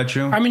to throw at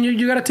you. I mean,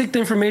 you got to take the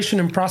information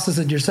and process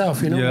it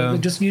yourself, Yeah.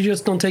 Like, you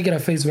just don't take it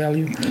at face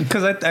value.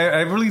 Because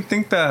I really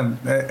think that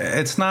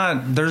it's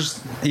not, there's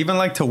even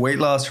like to weight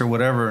loss or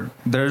whatever,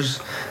 there's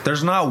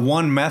not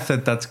one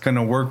method that's going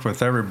to work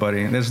with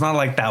everybody. There's not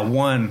like that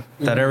one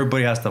that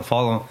everybody has to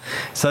follow.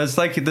 So it's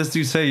like this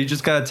dude say, you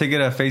just got to take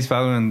it at face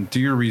value and do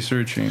your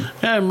researching.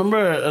 Yeah, I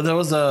remember there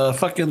was a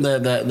fucking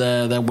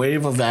that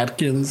wave of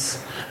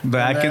Atkins. The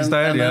Atkins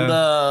diet, and yeah. then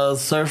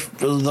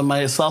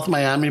the South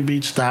Miami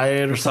Beach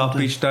diet or South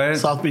something. Beach diet?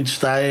 South Beach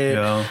diet.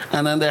 Yeah.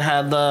 And then they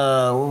had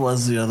what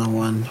was the other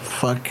one?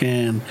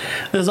 Fucking.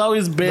 There's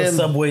always The been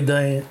Subway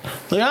diet.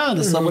 yeah,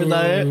 the Subway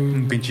diet.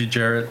 Pinchy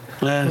Jarrett.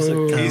 Yeah, it's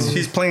like,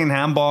 He's playing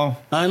handball.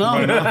 I know.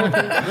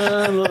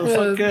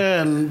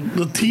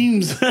 The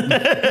teams.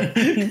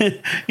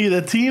 Y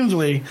the teams,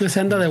 güey. Se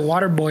anda de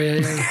water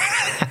boy.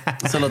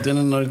 Se lo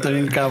tienen ahorita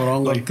bien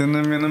cabrón, Lo güey.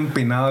 tienen bien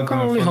empinado con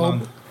Only el hope.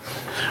 fondant.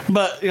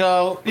 But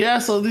yeah,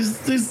 so these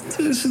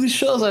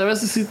shows, a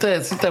veces sí te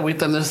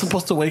agüitan. They're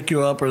supposed to wake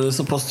you up, or they're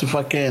supposed to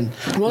fucking.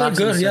 Well, they're knock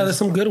some good. Yeah, sense- there's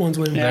some good ones.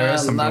 With There Yeah,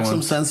 is some knock good some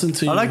ones. sense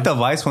into you. I like the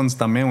Vice ones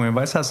también, güey.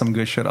 Vice has some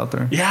good shit out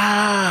there.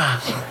 Yeah.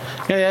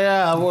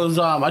 I was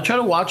I try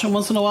to watch them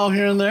once in a while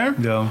here and there.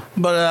 Yeah.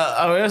 But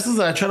a veces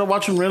I try to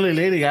watch them really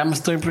late. Ya me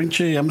está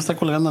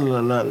colgando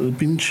el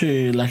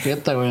pinche la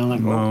jeta, güey. I'm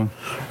like, No.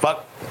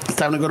 fuck. It's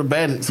time to go to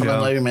bed. Son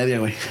las Yeah. 9:30,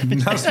 güey.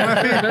 That's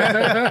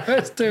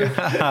right.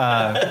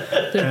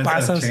 Te That's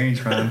pasas.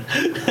 change, man.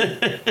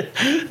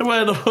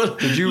 Bueno,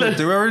 Did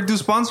we ever do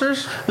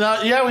sponsors?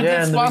 no, yeah, we Yeah,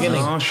 did in the sponsors.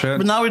 beginning. Oh, shit.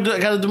 But now I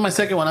gotta do my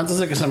second one antes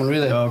de que se me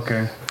olvide.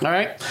 Okay. All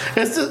right.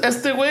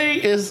 Este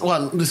güey es.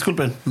 Well,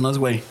 disculpen, no es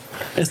güey.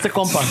 Este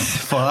compa.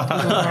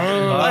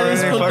 Ay,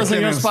 disculpe,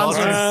 señor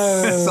sponsor.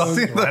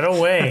 Right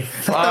away.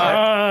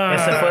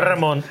 Ese fue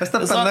Ramón. Este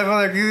pendejo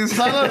de aquí dice.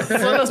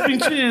 Son las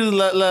pinches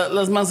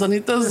las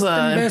manzanitas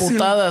Imbécil.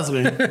 emputadas,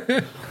 güey.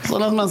 Son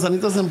las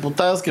manzanitas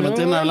emputadas que me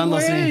tienen hablando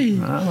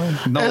así.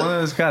 No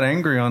one just got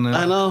angry on it.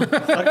 Ah, no.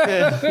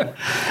 Okay.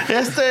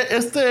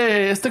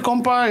 Este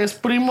compa es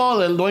primo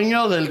del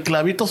dueño del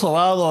Clavito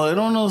Sobado.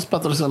 Eran unos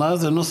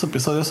patrocinadores de unos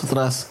episodios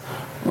atrás.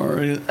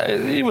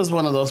 He was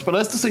one of those. Pero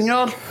este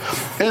señor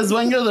es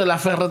dueño de la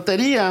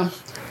ferretería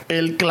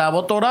El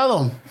Clavo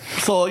Torado.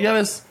 So, ya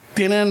ves,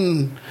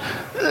 tienen...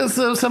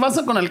 Se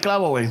basa con el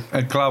clavo, güey.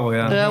 El clavo,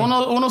 ya.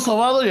 Uno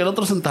sobado y el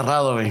otro es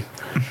enterrado, güey.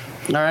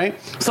 Alright.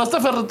 So, esta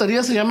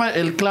ferretería se llama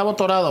El Clavo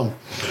Torado,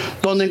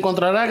 donde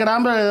encontrará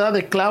gran variedad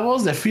de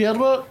clavos de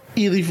fierro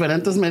y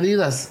diferentes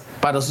medidas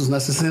para sus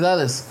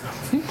necesidades.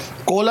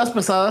 Colas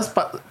pesadas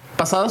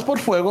pasadas por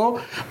fuego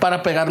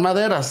para pegar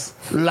maderas.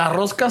 Las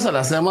roscas se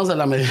las hacemos de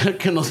la medida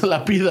que no se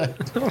la pida.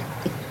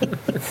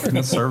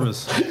 Good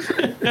service.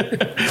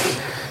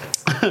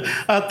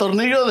 A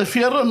tornillo de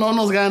fierro no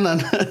nos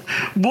ganan.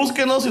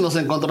 Búsquenos y nos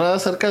encontrará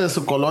cerca de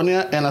su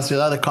colonia en la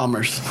ciudad de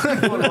Commerce.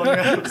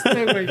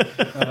 Este, güey.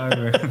 Ay,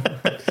 güey.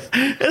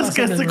 Es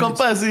que este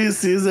compa sí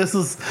es de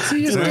esos.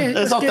 Sí,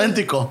 Es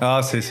auténtico.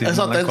 Ah, sí, sí. Es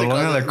auténtico. La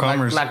colonia de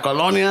Commerce. La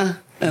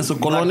colonia. En su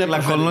colonia. La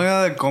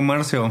colonia de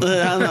comercio.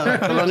 La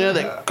colonia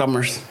de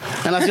Commerce.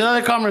 En la ciudad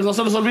de Commerce, no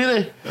se les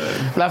olvide.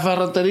 La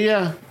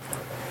ferretería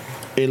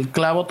El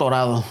Clavo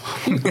Torado.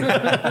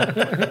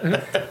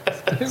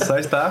 Ahí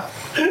está.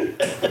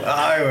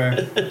 Ay,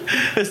 güey.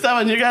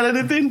 Esteban, you got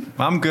anything?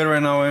 I'm good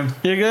right now, güey.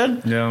 You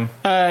good? Yeah.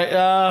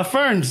 Alright,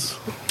 Ferns.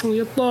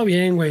 Yo todo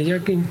bien, güey. Yo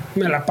aquí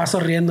me la paso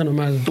riendo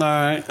nomás.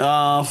 Alright,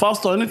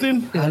 Fausto,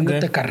 anything? Y dándote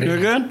You're carrera.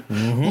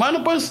 good?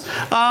 Bueno, pues,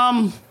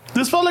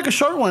 this felt like a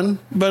short one,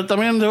 but I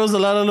mean, there was a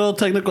lot of little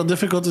technical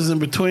difficulties in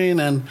between,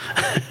 and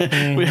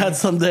we had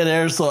some dead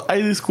air. So I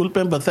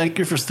disculpen, but thank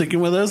you for sticking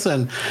with us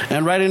and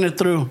riding it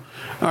through.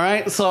 All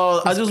right,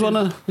 so I just want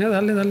to. Ya,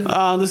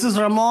 dale. This is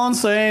Ramon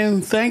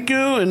saying thank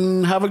you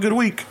and have a good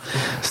week.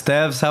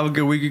 Stavs, have a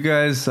good week, you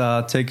guys.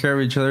 Take care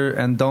of each other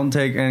and don't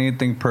take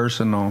anything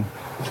personal.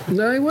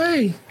 Ay,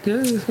 güey.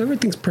 Yeah,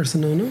 everything's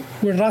personal, ¿no?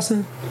 We're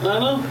raza. I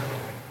know.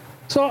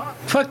 So,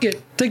 fuck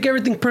it. Take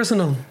everything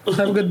personal.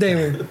 Have a good day,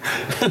 güey.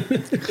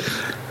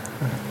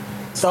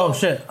 Oh,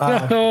 shit.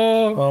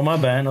 Oh, Oh, my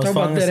bad. I was Talk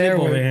falling about that asleep air,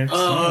 over güey.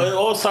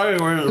 here.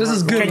 Sorry. this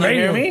is good Can you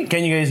radio. hear me?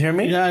 Can you guys hear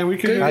me? Yeah, we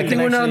can. I think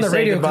we're not on the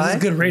actually say radio because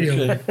it's goodbye. good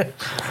radio. Okay.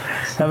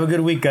 Have a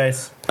good week,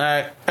 guys. All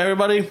right,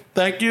 everybody.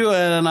 Thank you,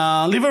 and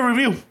leave a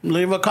review,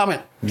 leave a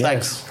comment. Yes.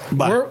 Thanks.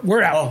 Bye.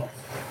 We're out.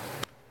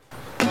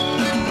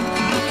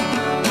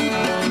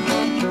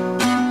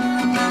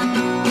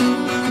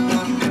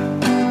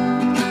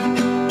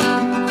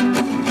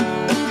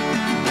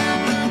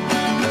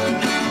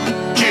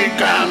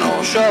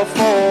 Chicano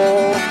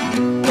Shuffle,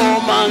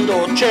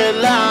 tomando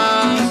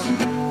chelas,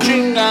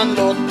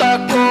 chingando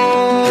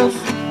tacos,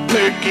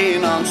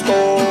 picking on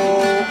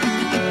stove.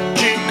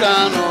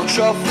 Chicano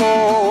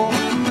Shuffle,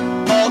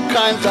 all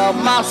kinds of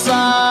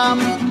masa.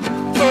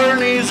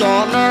 Bernie's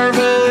all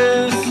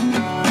nervous,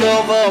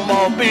 give him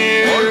a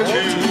beer.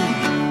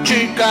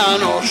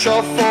 Chicano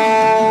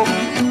Shuffle,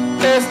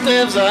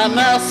 Esteve's an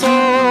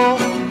asshole,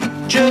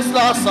 just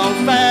lost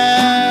some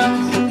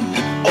fans.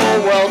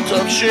 Oh well,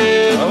 tough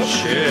shit. Oh,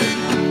 shit.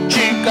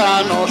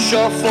 Chicano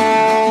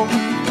Shuffle,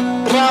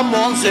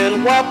 Ramon's el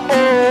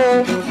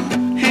guapo.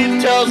 He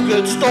tells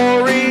good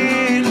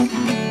stories.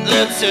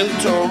 Let's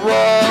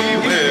interrupt. We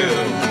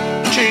will.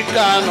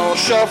 Chicano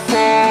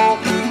Shuffle,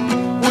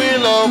 we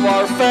love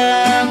our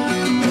fans.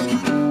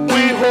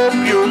 We hope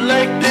you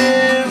like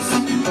this.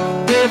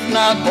 If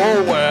not,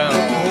 oh well.